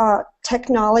support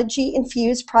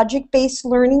technology-infused project-based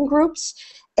learning groups,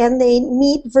 and they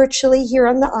meet virtually here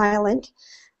on the island.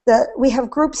 We have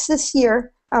groups this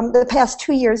year, the past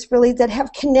 2 years really, that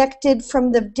have connected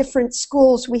from the different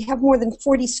schools. We have more than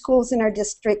 40 schools in our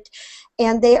district,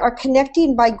 and they are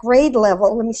connecting by grade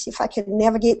level. Let me see if I can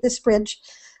navigate this bridge.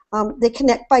 They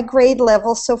connect by grade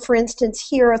level. So for instance,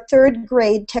 here a third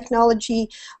grade technology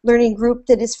learning group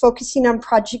that is focusing on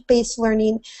project-based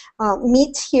learning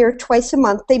meets here twice a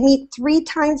month. They meet 3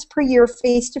 times per year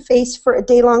face-to-face for a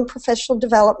day-long professional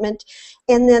development,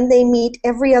 and then they meet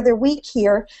every other week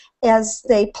here as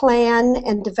they plan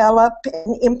and develop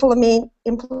and implement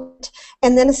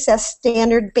and then assess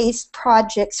standard-based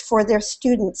projects for their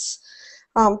students.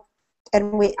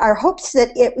 And our hopes that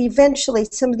eventually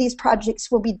some of these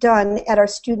projects will be done at our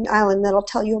student island that I'll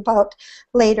tell you about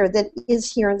later that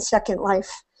is here in Second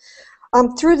Life.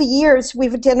 Through the years,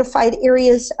 we've identified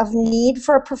areas of need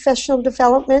for professional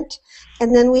development,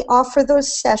 and then we offer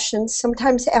those sessions,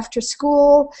 sometimes after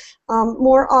school.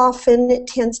 More often, it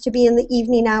tends to be in the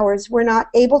evening hours. We're not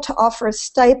able to offer a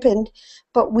stipend,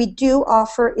 but we do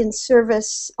offer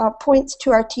in-service points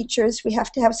to our teachers. We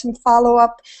have to have some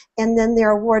follow-up, and then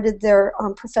they're awarded their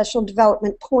professional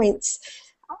development points.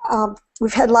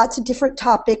 We've had lots of different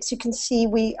topics. You can see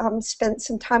we spent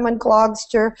some time on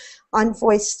Glogster, on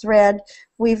VoiceThread.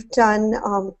 We've done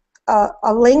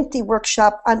a lengthy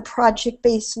workshop on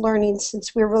project-based learning,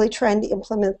 since we're really trying to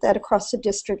implement that across the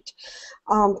district.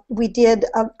 We did,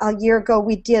 a year ago,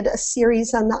 we did a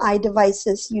series on the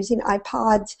iDevices using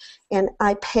iPods and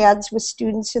iPads with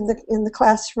students in the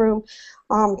classroom.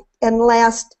 And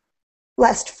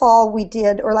last fall we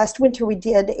did, or last winter we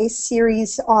did, a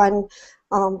series on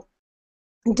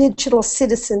digital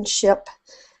citizenship.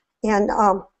 And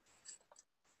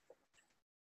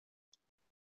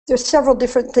there's several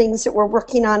different things that we're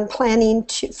working on planning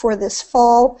for this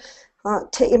fall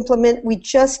to implement. We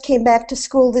just came back to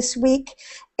school this week,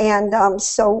 and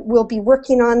so we'll be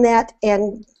working on that,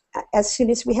 and as soon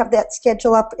as we have that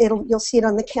schedule up, you'll see it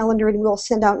on the calendar, and we'll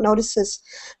send out notices.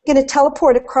 I'm going to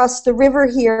teleport across the river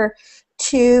here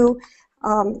to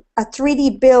a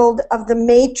 3D build of the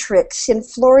Matrix in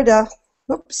Florida.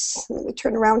 Oops, let me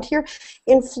turn around here.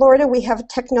 In Florida, we have a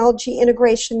technology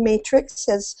integration matrix,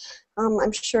 as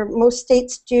I'm sure most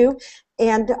states do,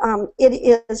 and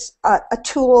it is a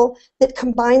tool that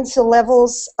combines the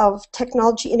levels of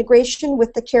technology integration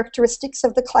with the characteristics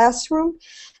of the classroom.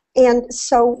 And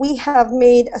so we have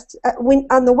made,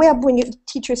 on the web, when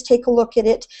teachers take a look at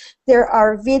it, there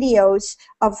are videos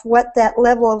of what that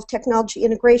level of technology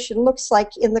integration looks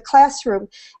like in the classroom.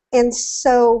 And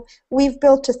so we've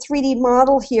built a 3D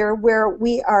model here where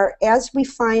we are, as we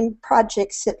find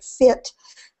projects that fit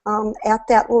at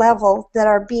that level, that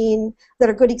are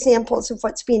good examples of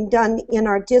what's being done in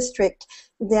our district,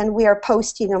 then we are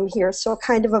posting them here. So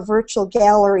kind of a virtual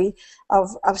gallery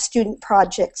of student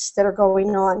projects that are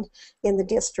going on in the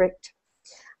district.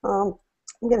 I'm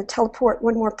going to teleport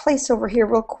one more place over here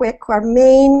real quick. Our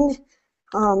main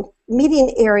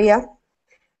meeting area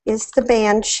is the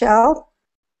band shell.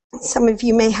 Some of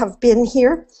you may have been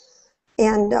here,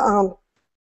 and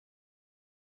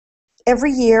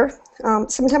every year,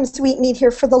 sometimes we meet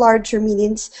here for the larger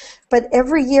meetings, but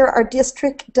every year our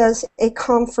district does a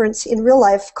conference in real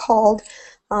life called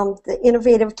the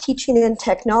Innovative Teaching and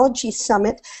Technology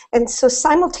Summit. And so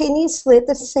simultaneously at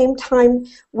the same time,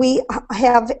 we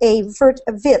have a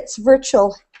VITS,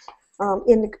 virtual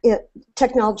in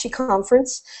technology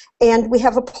conference, and we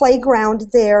have a playground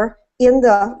there in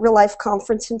the real life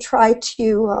conference and try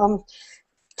to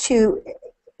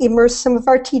immerse some of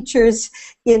our teachers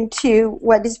into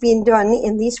what is being done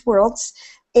in these worlds.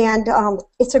 And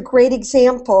it's a great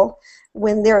example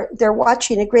when they're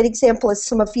watching. A great example is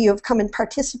some of you have come and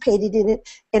participated in it,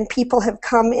 and people have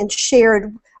come and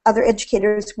shared, other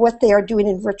educators, what they are doing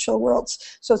in virtual worlds.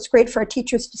 So it's great for our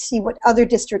teachers to see what other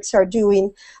districts are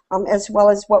doing, as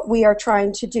well as what we are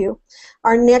trying to do.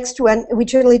 Our next one, we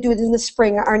generally do it in the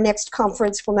spring. Our next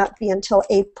conference will not be until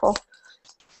April.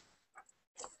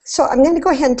 So I'm going to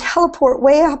go ahead and teleport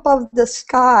way above the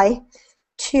sky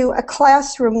to a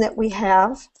classroom that we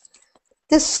have.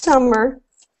 This summer,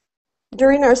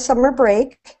 during our summer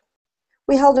break,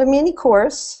 we held a mini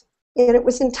course, and it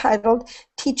was entitled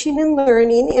Teaching and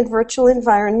Learning in Virtual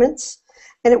Environments.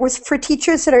 And it was for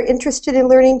teachers that are interested in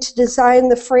learning to design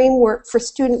the framework for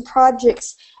student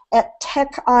projects at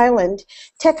Tech Island.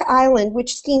 Tech Island,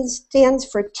 which stands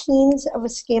for Teens of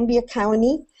Escambia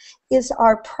County, is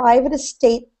our private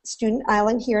estate student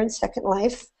island here in Second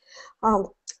Life.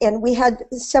 And we had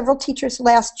several teachers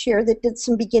last year that did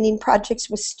some beginning projects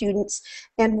with students,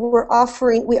 and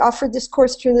we offered this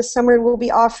course during the summer, and we'll be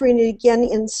offering it again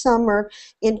in summer,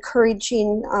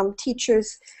 encouraging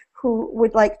teachers who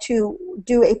would like to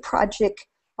do a project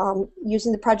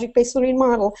using the project-based learning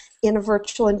model in a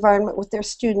virtual environment with their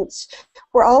students.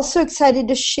 We're also excited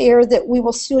to share that we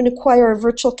will soon acquire a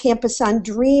virtual campus on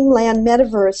Dreamland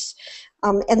Metaverse.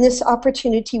 And this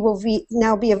opportunity will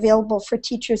now be available for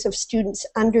teachers of students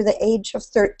under the age of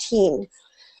 13.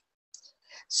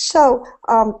 So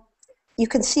you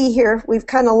can see here we've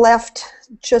kind of left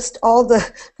just all the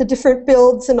different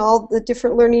builds and all the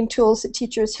different learning tools that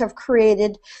teachers have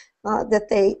created that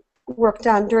they worked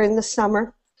on during the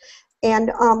summer.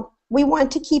 And we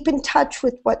want to keep in touch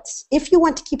with if you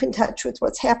want to keep in touch with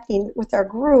what's happening with our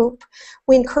group,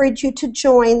 we encourage you to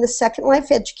join the Second Life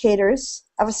Educators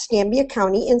of Escambia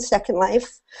County in Second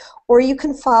Life, or you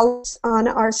can follow us on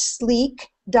our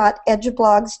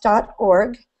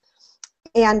sleek.edublogs.org.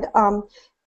 And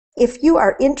if you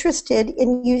are interested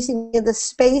in using the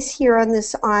space here on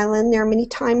this island, there are many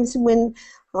times when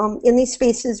in these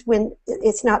spaces when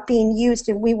it's not being used,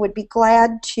 and we would be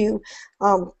glad to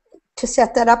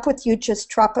set that up with you. Just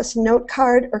drop us a note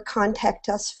card or contact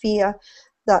us via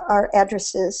our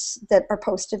addresses that are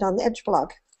posted on the Edge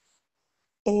blog.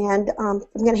 And I'm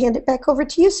going to hand it back over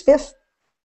to you, Spiff.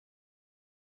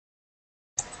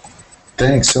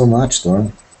 Thanks so much,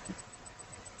 Lauren.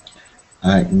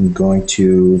 I'm going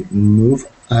to move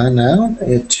on now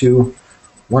to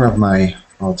one of my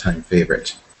all-time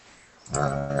favorite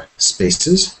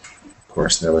spaces. Of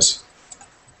course, that was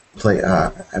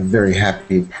a very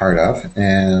happy part of,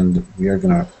 and we are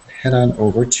going to head on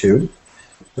over to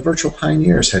the Virtual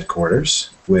Pioneers headquarters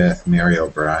with Mary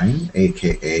O'Brien,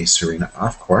 aka Serena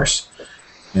Offcourse,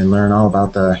 and learn all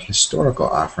about the historical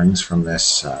offerings from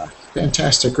this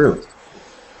fantastic group.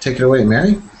 Take it away,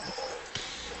 Mary.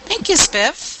 Thank you,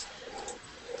 Spiff.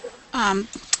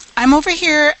 I'm over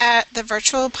here at the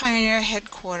Virtual Pioneer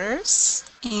headquarters,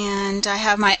 and I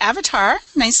have my avatar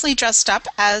nicely dressed up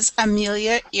as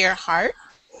Amelia Earhart,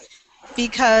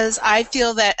 because I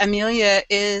feel that Amelia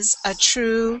is a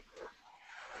true,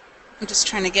 I'm just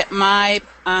trying to get my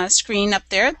screen up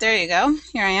there. There you go.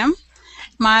 Here I am.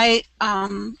 My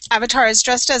avatar is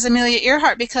dressed as Amelia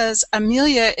Earhart because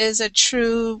Amelia is a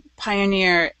true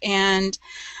pioneer, and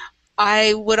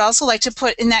I would also like to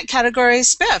put in that category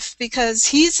Spiff because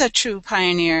he's a true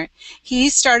pioneer. He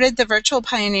started the Virtual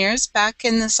Pioneers back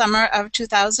in the summer of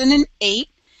 2008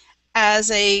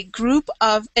 as a group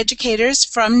of educators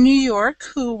from New York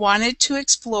who wanted to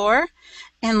explore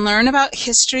and learn about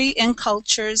history and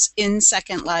cultures in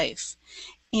Second Life.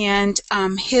 And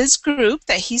his group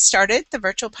that he started, the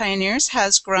Virtual Pioneers,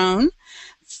 has grown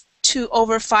to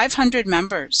over 500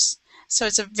 members. So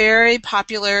it's a very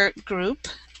popular group.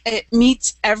 It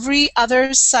meets every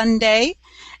other Sunday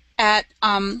at,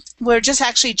 we're just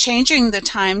actually changing the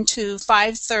time to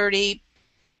 5:30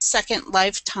 Second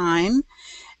Life time.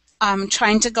 I'm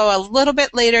trying to go a little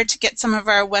bit later to get some of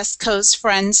our West Coast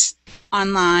friends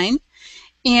online.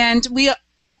 And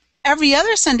every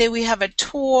other Sunday we have a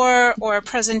tour or a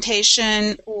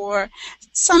presentation or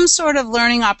some sort of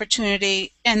learning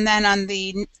opportunity, and then on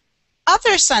the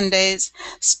other Sundays,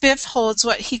 Spiff holds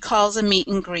what he calls a meet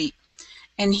and greet.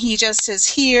 and he just is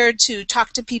here to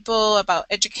talk to people about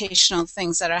educational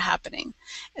things that are happening.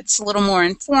 It's a little more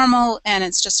informal, and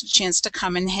it's just a chance to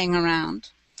come and hang around.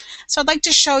 So I'd like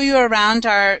to show you around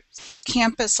our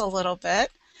campus a little bit.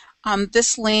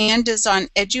 This land is on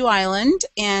Edu Island,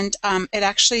 and it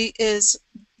actually is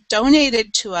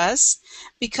donated to us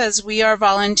because we are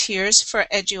volunteers for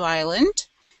Edu Island.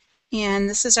 And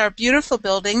this is our beautiful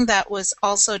building that was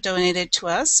also donated to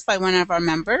us by one of our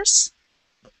members.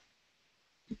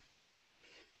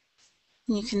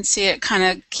 You can see it kind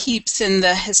of keeps in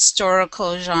the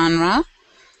historical genre.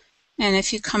 And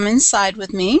if you come inside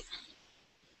with me,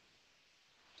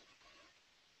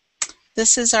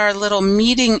 this is our little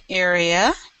meeting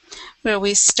area where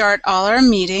we start all our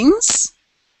meetings.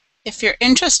 If you're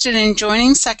interested in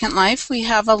joining Second Life, we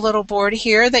have a little board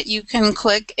here that you can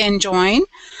click and join,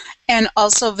 and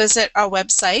also visit our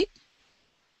website.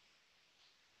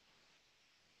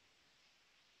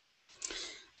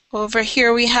 Over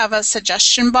here we have a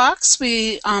suggestion box.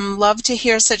 We love to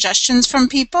hear suggestions from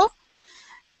people.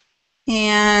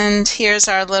 And here's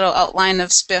our little outline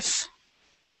of SPIF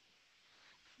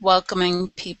welcoming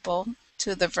people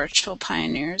to the Virtual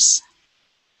Pioneers.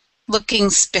 Looking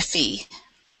spiffy.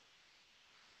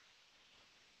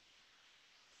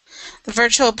 The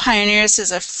Virtual Pioneers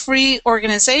is a free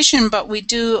organization, but we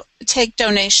do take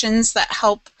donations that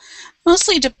help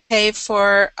mostly to pay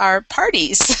for our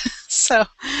parties. So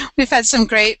we've had some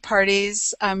great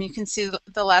parties. You can see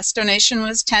the last donation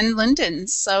was 10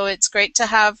 lindens, so it's great to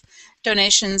have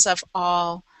donations of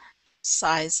all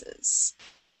sizes.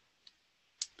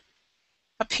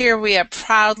 Up here we are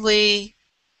proudly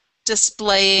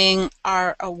displaying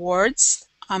our awards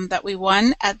that we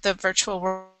won at the Virtual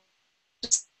World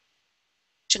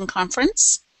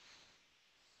Conference.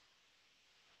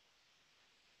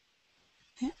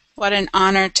 What an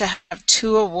honor to have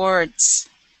 2 awards.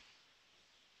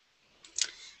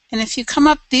 And if you come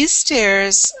up these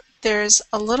stairs, there's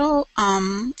a little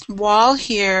wall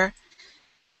here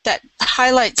that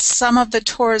highlights some of the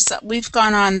tours that we've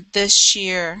gone on this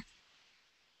year.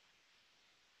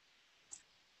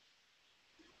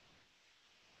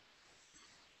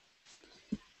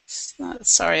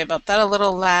 Sorry about that, a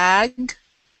little lag.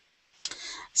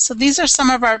 So these are some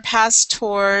of our past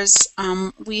tours.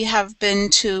 We have been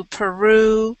to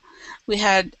Peru. We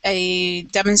had a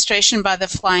demonstration by the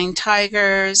Flying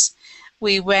Tigers.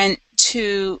 We went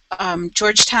to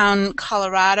Georgetown,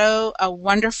 Colorado, a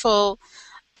wonderful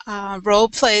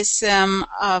role-play sim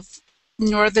of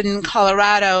northern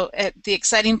Colorado. The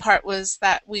exciting part was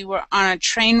that we were on a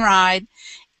train ride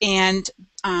and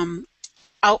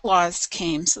outlaws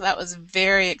came, so that was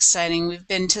very exciting. We've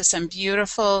been to some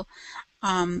beautiful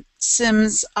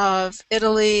sims of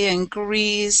Italy and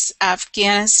Greece,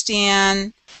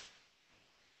 Afghanistan.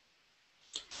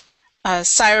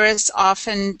 Cyrus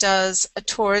often does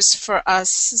tours for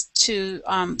us to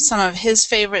some of his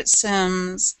favorite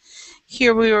sims.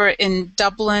 Here we were in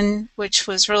Dublin, which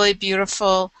was really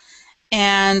beautiful.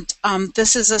 And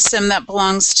this is a sim that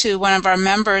belongs to one of our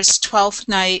members' 12th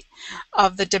night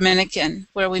of the Dominican,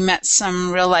 where we met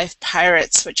some real-life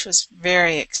pirates, which was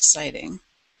very exciting.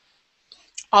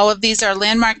 All of these are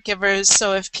landmark givers,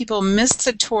 so if people miss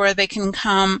the tour, they can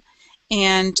come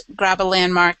and grab a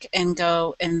landmark and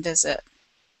go and visit.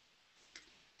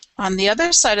 On the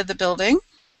other side of the building,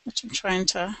 which I'm trying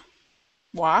to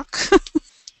walk,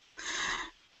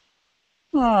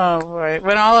 oh boy,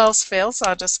 when all else fails,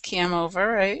 I'll just cam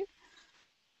over, right?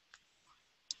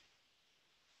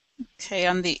 Okay,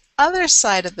 on the other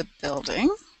side of the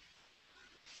building,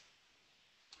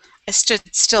 I stood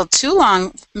still too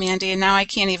long, Mandy, and now I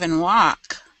can't even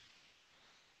walk.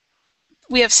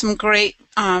 We have some great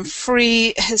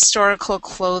free historical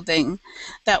clothing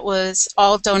that was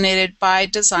all donated by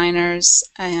designers,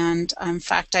 and in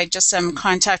fact I just am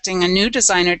contacting a new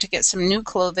designer to get some new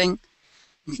clothing.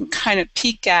 You can kind of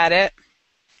peek at it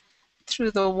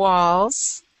through the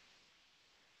walls.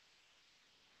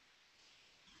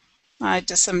 I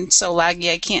just am so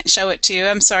laggy I can't show it to you.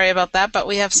 I'm sorry about that, but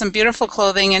we have some beautiful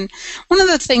clothing, and one of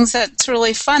the things that's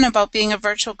really fun about being a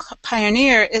virtual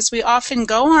pioneer is we often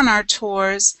go on our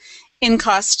tours in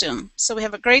costume. So we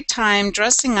have a great time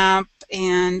dressing up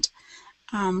and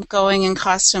going in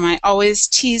costume. I always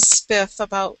tease Spiff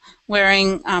about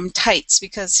wearing tights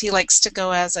because he likes to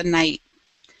go as a knight.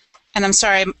 And I'm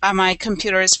sorry, my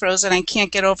computer is frozen. I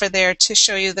can't get over there to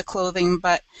show you the clothing,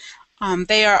 but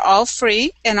they are all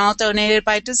free and all donated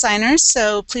by designers,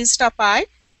 so please stop by.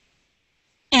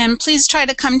 And please try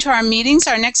to come to our meetings.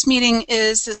 Our next meeting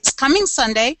is this coming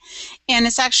Sunday, and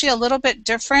it's actually a little bit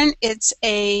different. It's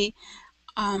a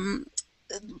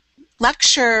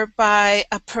lecture by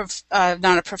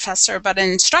not a professor, but an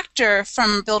instructor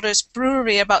from Builders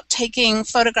Brewery about taking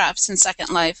photographs in Second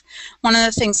Life. One of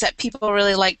the things that people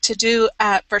really like to do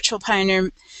at Virtual Pioneer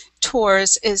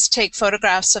tours is take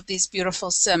photographs of these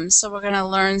beautiful sims. So we're going to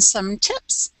learn some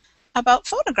tips about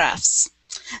photographs.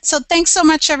 So thanks so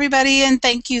much, everybody, and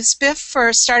thank you, SPIF,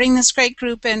 for starting this great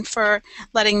group and for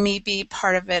letting me be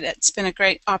part of it. It's been a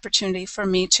great opportunity for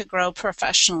me to grow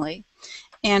professionally.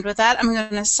 And with that, I'm going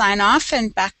to sign off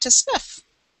and back to SPIF.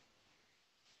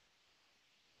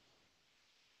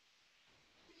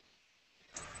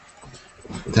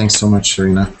 Thanks so much,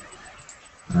 Serena.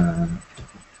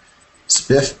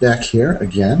 Spiff back here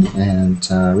again, and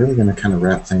really going to kind of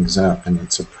wrap things up. And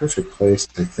it's a perfect place,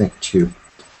 I think, to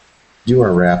do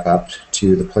our wrap up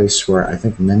to the place where I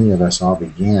think many of us all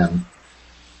began,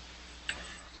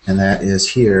 and that is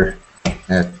here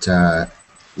at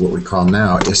what we call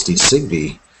now ISTE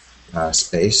SIGVE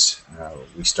space.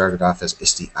 We started off as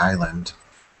ISTE Island,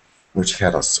 which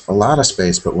had a lot of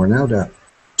space, but we're now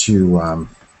to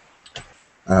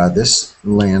this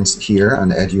lands here on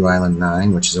Edu Island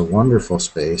 9, which is a wonderful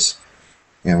space,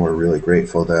 and we're really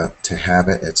grateful to have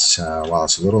it. It's while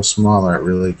it's a little smaller, it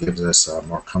really gives us a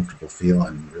more comfortable feel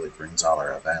and really brings all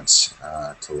our events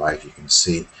to life. You can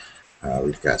see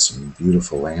we've got some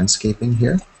beautiful landscaping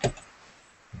here.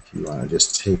 If you want to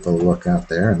just take a look out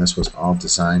there, and this was all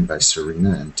designed by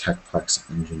Serena and TechPlex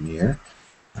Engineer,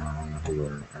 who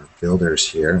are our builders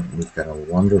here. We've got a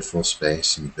wonderful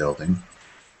space and building.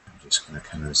 Just going to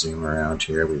kind of zoom around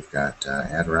here. We've got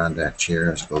Adirondack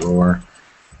chairs galore,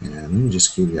 and let me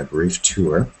just give you a brief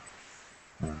tour.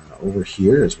 Over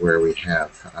here is where we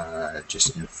have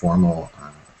just informal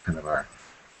kind of our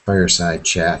fireside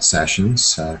chat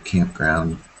sessions,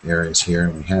 campground areas here,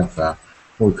 and we have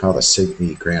what we call the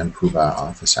SIGVE Grand Poobah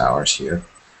office hours here,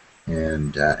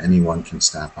 and anyone can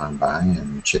stop on by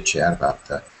and chit chat about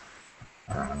the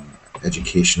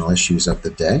educational issues of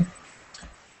the day.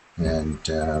 And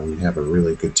we have a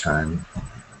really good time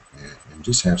and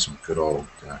just have some good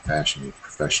old-fashioned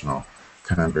professional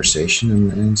conversation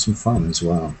and some fun as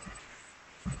well.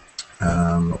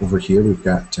 Over here we've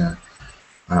got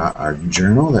our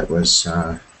journal that was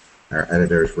our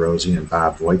editors Rosie and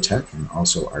Bob Wojtek, and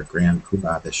also our Grand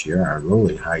Poobah this year, our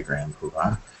Lowly High Grand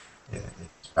Poobah.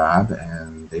 It's Bob,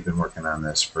 and they've been working on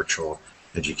this virtual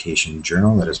education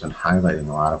journal that has been highlighting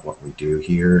a lot of what we do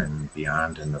here and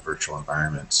beyond in the virtual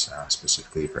environments,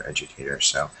 specifically for educators.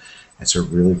 So it's a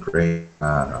really great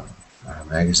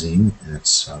magazine, and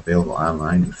it's available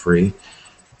online and free,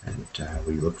 and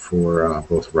we look for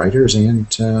both writers and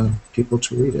people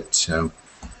to read it. So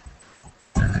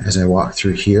as I walk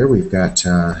through here, we've got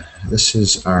this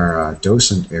is our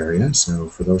docent area, so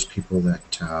for those people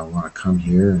that want to come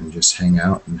here and just hang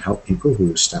out and help people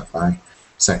who stop by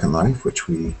Second Life, which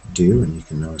we do, and you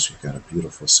can notice we've got a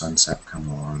beautiful sunset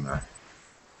coming along the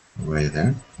way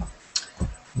there.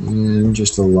 And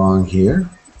just along here,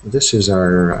 this is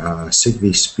our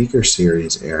SIGVE Speaker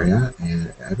Series area,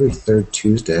 and every third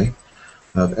Tuesday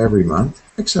of every month,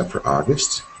 except for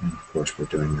August, and of course we're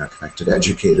doing a Connected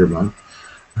Educator Month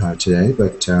today,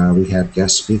 but we have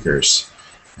guest speakers,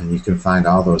 and you can find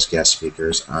all those guest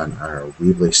speakers on our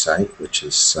Weebly site, which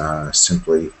is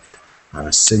simply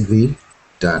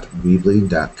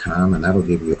sigve.weebly.com, and that'll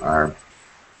give you our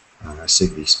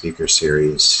SIGVE Speaker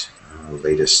Series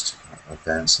latest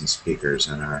events and speakers.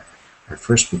 And our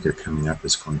first speaker coming up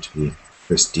is going to be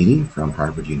Chris Dede from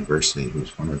Harvard University,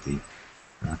 who's one of the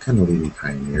kind of leading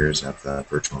pioneers of the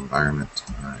virtual environment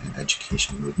and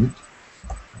education movement.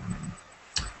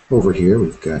 Over here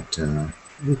we've got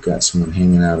someone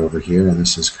hanging out over here, and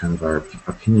this is kind of our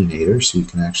opinionator, so you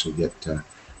can actually get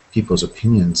people's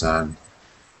opinions on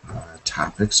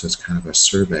topics. So it's kind of a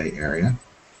survey area.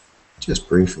 Just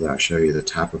briefly, I'll show you the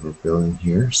top of our building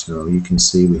here. So you can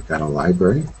see we've got a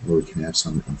library where we can have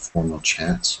some informal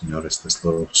chats. You notice this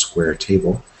little square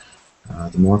table.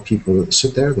 The more people that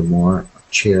sit there, the more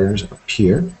chairs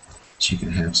appear. So you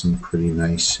can have some pretty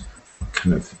nice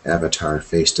kind of avatar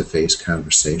face-to-face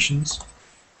conversations.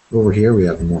 Over here we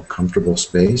have a more comfortable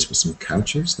space with some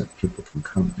couches that people can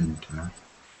come and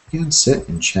again sit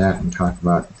and chat and talk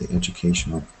about the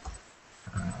educational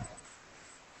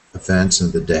events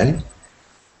of the day.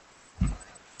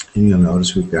 And you'll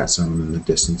notice we've got someone in the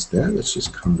distance there. Let's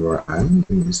just come to our island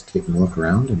and just take a look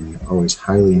around, and we always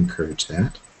highly encourage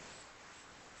that.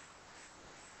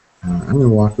 I'm going to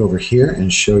walk over here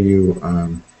and show you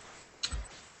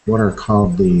what are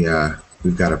called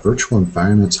we've got a virtual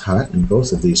environments hut, and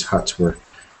both of these huts were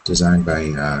designed by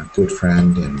a good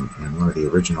friend and one of the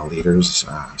original leaders,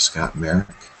 Scott Merrick.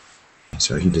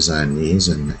 So he designed these,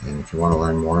 and if you want to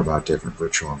learn more about different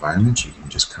virtual environments, you can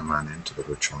just come on into the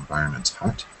Virtual Environments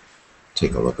hut,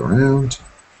 take a look around,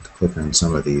 click on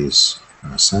some of these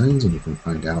signs, and you can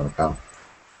find out about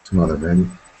some other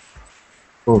venues.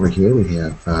 Over here we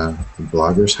have the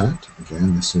Bloggers Hut.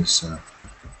 Again, this is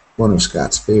one of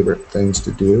Scott's favorite things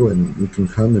to do, and you can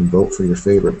come and vote for your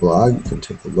favorite blog. You can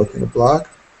take a look at a blog,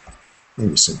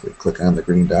 and you simply click on the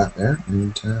green dot there,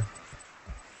 and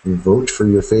you vote for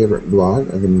your favorite blog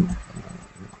of the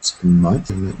month.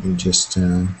 And let me just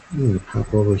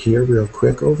pop over here real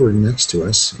quick. Over next to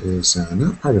us is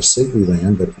not part of SIGVE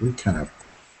land, but we kind of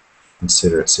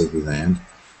consider it SIGVE land,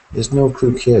 is No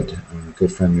Clue Kid, a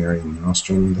good friend Mary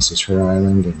Maelstrom. This is her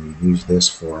island, and we use this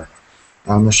for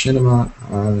machinima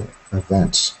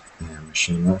events. And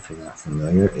machinima, if you're not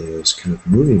familiar, is kind of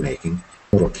movie making.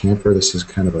 Little camper. This is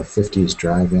kind of a 50s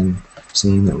drive-in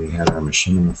scene that we had our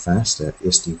Machinima Fest at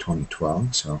ISTE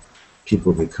 2012. So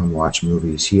people would come watch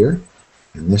movies here.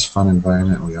 In this fun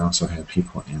environment, we also had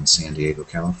people in San Diego,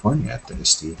 California at the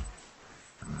ISTE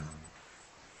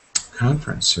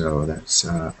conference. So that's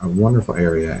a wonderful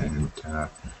area, and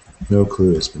No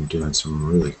Clue has been doing some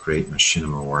really great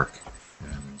machinima work,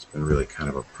 and it's been really kind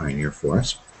of a pioneer for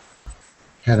us.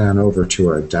 Head on over to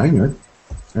our diner.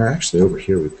 Or actually, over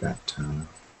here we've got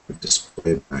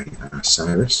displayed by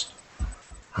Cyrus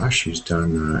Hush, who's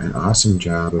done an awesome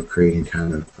job of creating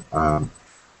kind of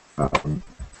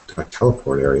a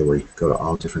teleport area where you can go to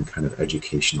all different kind of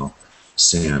educational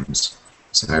SAMs.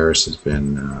 Cyrus has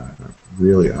been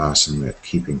really awesome at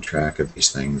keeping track of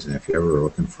these things, and if you're ever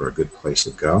looking for a good place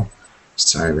to go,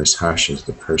 Cyrus Hush is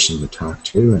the person to talk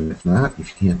to. And if not, if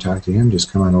you can't talk to him, just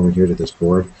come on over here to this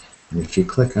board, and if you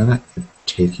click on it, it'll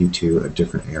take you to a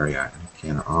different area. And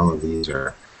again, all of these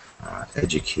are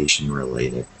education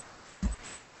related.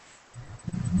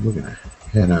 We're going to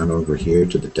head on over here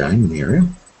to the dining area.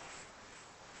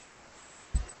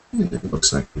 And it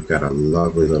looks like we've got a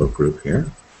lovely little group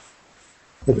here.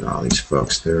 Look at all these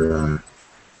folks. They're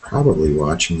probably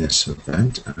watching this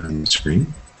event on the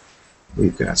screen.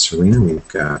 We've got Serena, we've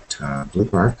got Blue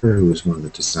Barker, who is one of the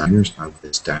designers of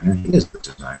this diner. He is the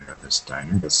designer of this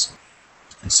diner.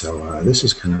 So this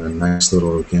is kind of a nice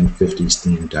little, again, 50s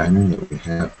themed diner that we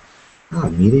have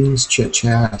meetings,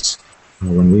 chit-chats.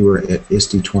 When we were at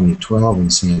ISTE 2012 in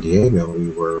San Diego,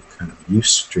 we were kind of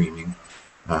streaming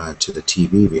to the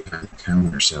TV behind the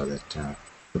counter so that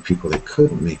the people that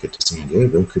couldn't make it to San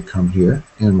Diego could come here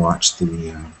and watch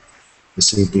the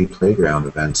SIGVE playground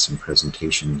events and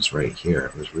presentations right here.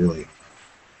 It was really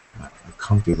a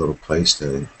comfy little place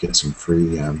to get some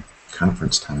free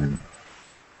conference time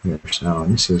here. So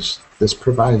this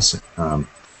provides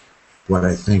what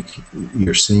I think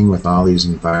you're seeing with all these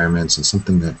environments, and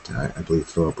something that I believe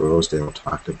Philip Rosedale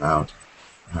talked about,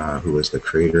 who was the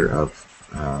creator of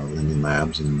Linden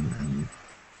Labs and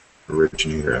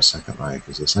originator of Second Life,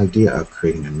 is this idea of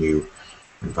creating a new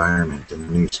environment and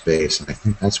a new space. And I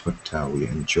think that's what we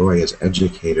enjoy as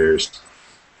educators,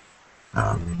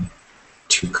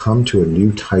 to come to a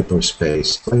new type of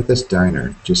space like this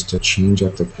diner, just to change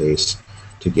up the pace,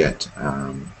 to get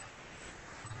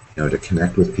to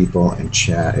connect with people and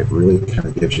chat. It really kind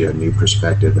of gives you a new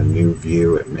perspective, a new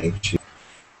view. It makes you,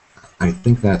 I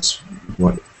think that's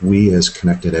what we as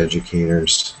connected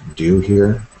educators do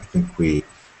here. I think we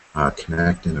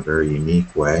connect in a very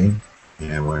unique way,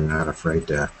 and we're not afraid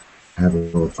to have a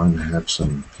little fun, have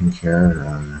some pink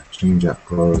hair, change up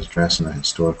clothes, dress in a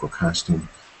historical costume.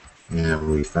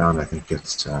 And we found, I think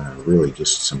it's really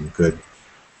just some good,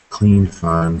 clean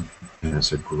fun, and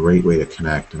it's a great way to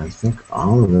connect. And I think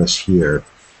all of us here,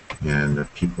 and the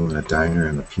people in the diner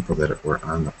and the people that were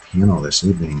on the panel this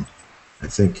evening, I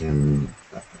think can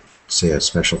say a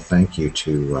special thank you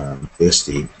to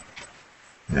ISTE,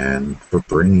 and for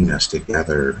bringing us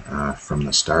together from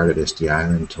the start at ISTE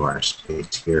Island to our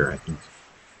space here. I think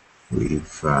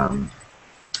we've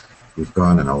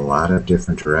gone in a lot of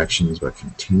different directions, but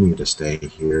continue to stay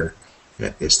here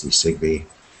at ISTE SIGVE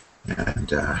and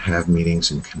have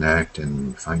meetings and connect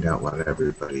and find out what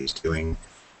everybody's doing.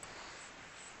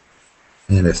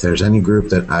 And if there's any group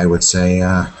that I would say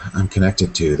I'm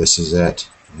connected to, this is it.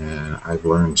 And I've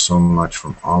learned so much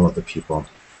from all of the people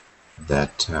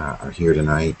that are here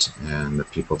tonight, and the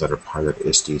people that are part of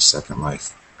ISTE's Second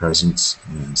Life presence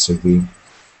and SIGVE.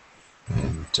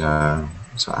 And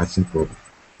so I think we'll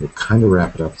kind of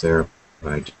wrap it up there,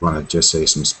 but I want to just say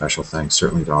some special thanks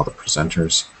certainly to all the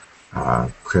presenters.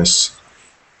 Chris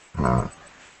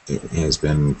has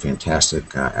been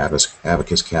fantastic.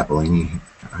 Abacus Capellini,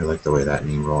 I like the way that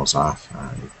name rolls off.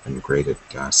 You've been great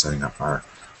at setting up our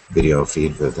video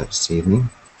feed for this evening.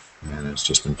 and has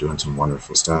just been doing some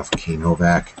wonderful stuff. Kay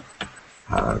Novak,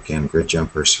 again, Grid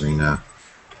Jumper, Serena,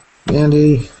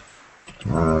 Mandy,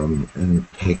 and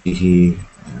Hickey,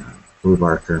 Blue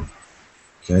Barker.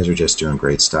 You guys are just doing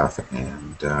great stuff,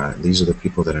 and these are the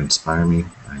people that inspire me.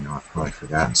 I know I've probably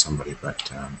forgotten somebody,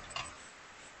 but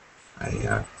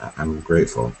I'm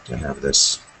grateful to have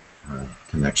this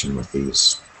connection with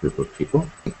these group of people.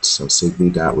 So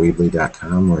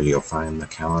sigve.weebly.com, where you'll find the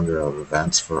calendar of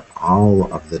events for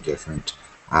all of the different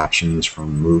options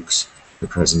from MOOCs to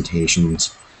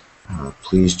presentations.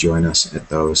 Please join us at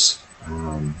those,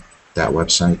 that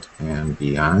website and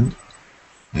beyond.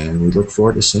 And we look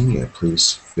forward to seeing you.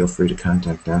 Please feel free to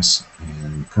contact us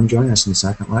and come join us in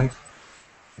Second Life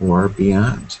or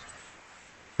beyond.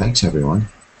 Thanks, everyone.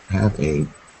 Have a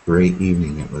great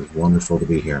evening. It was wonderful to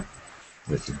be here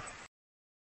with you.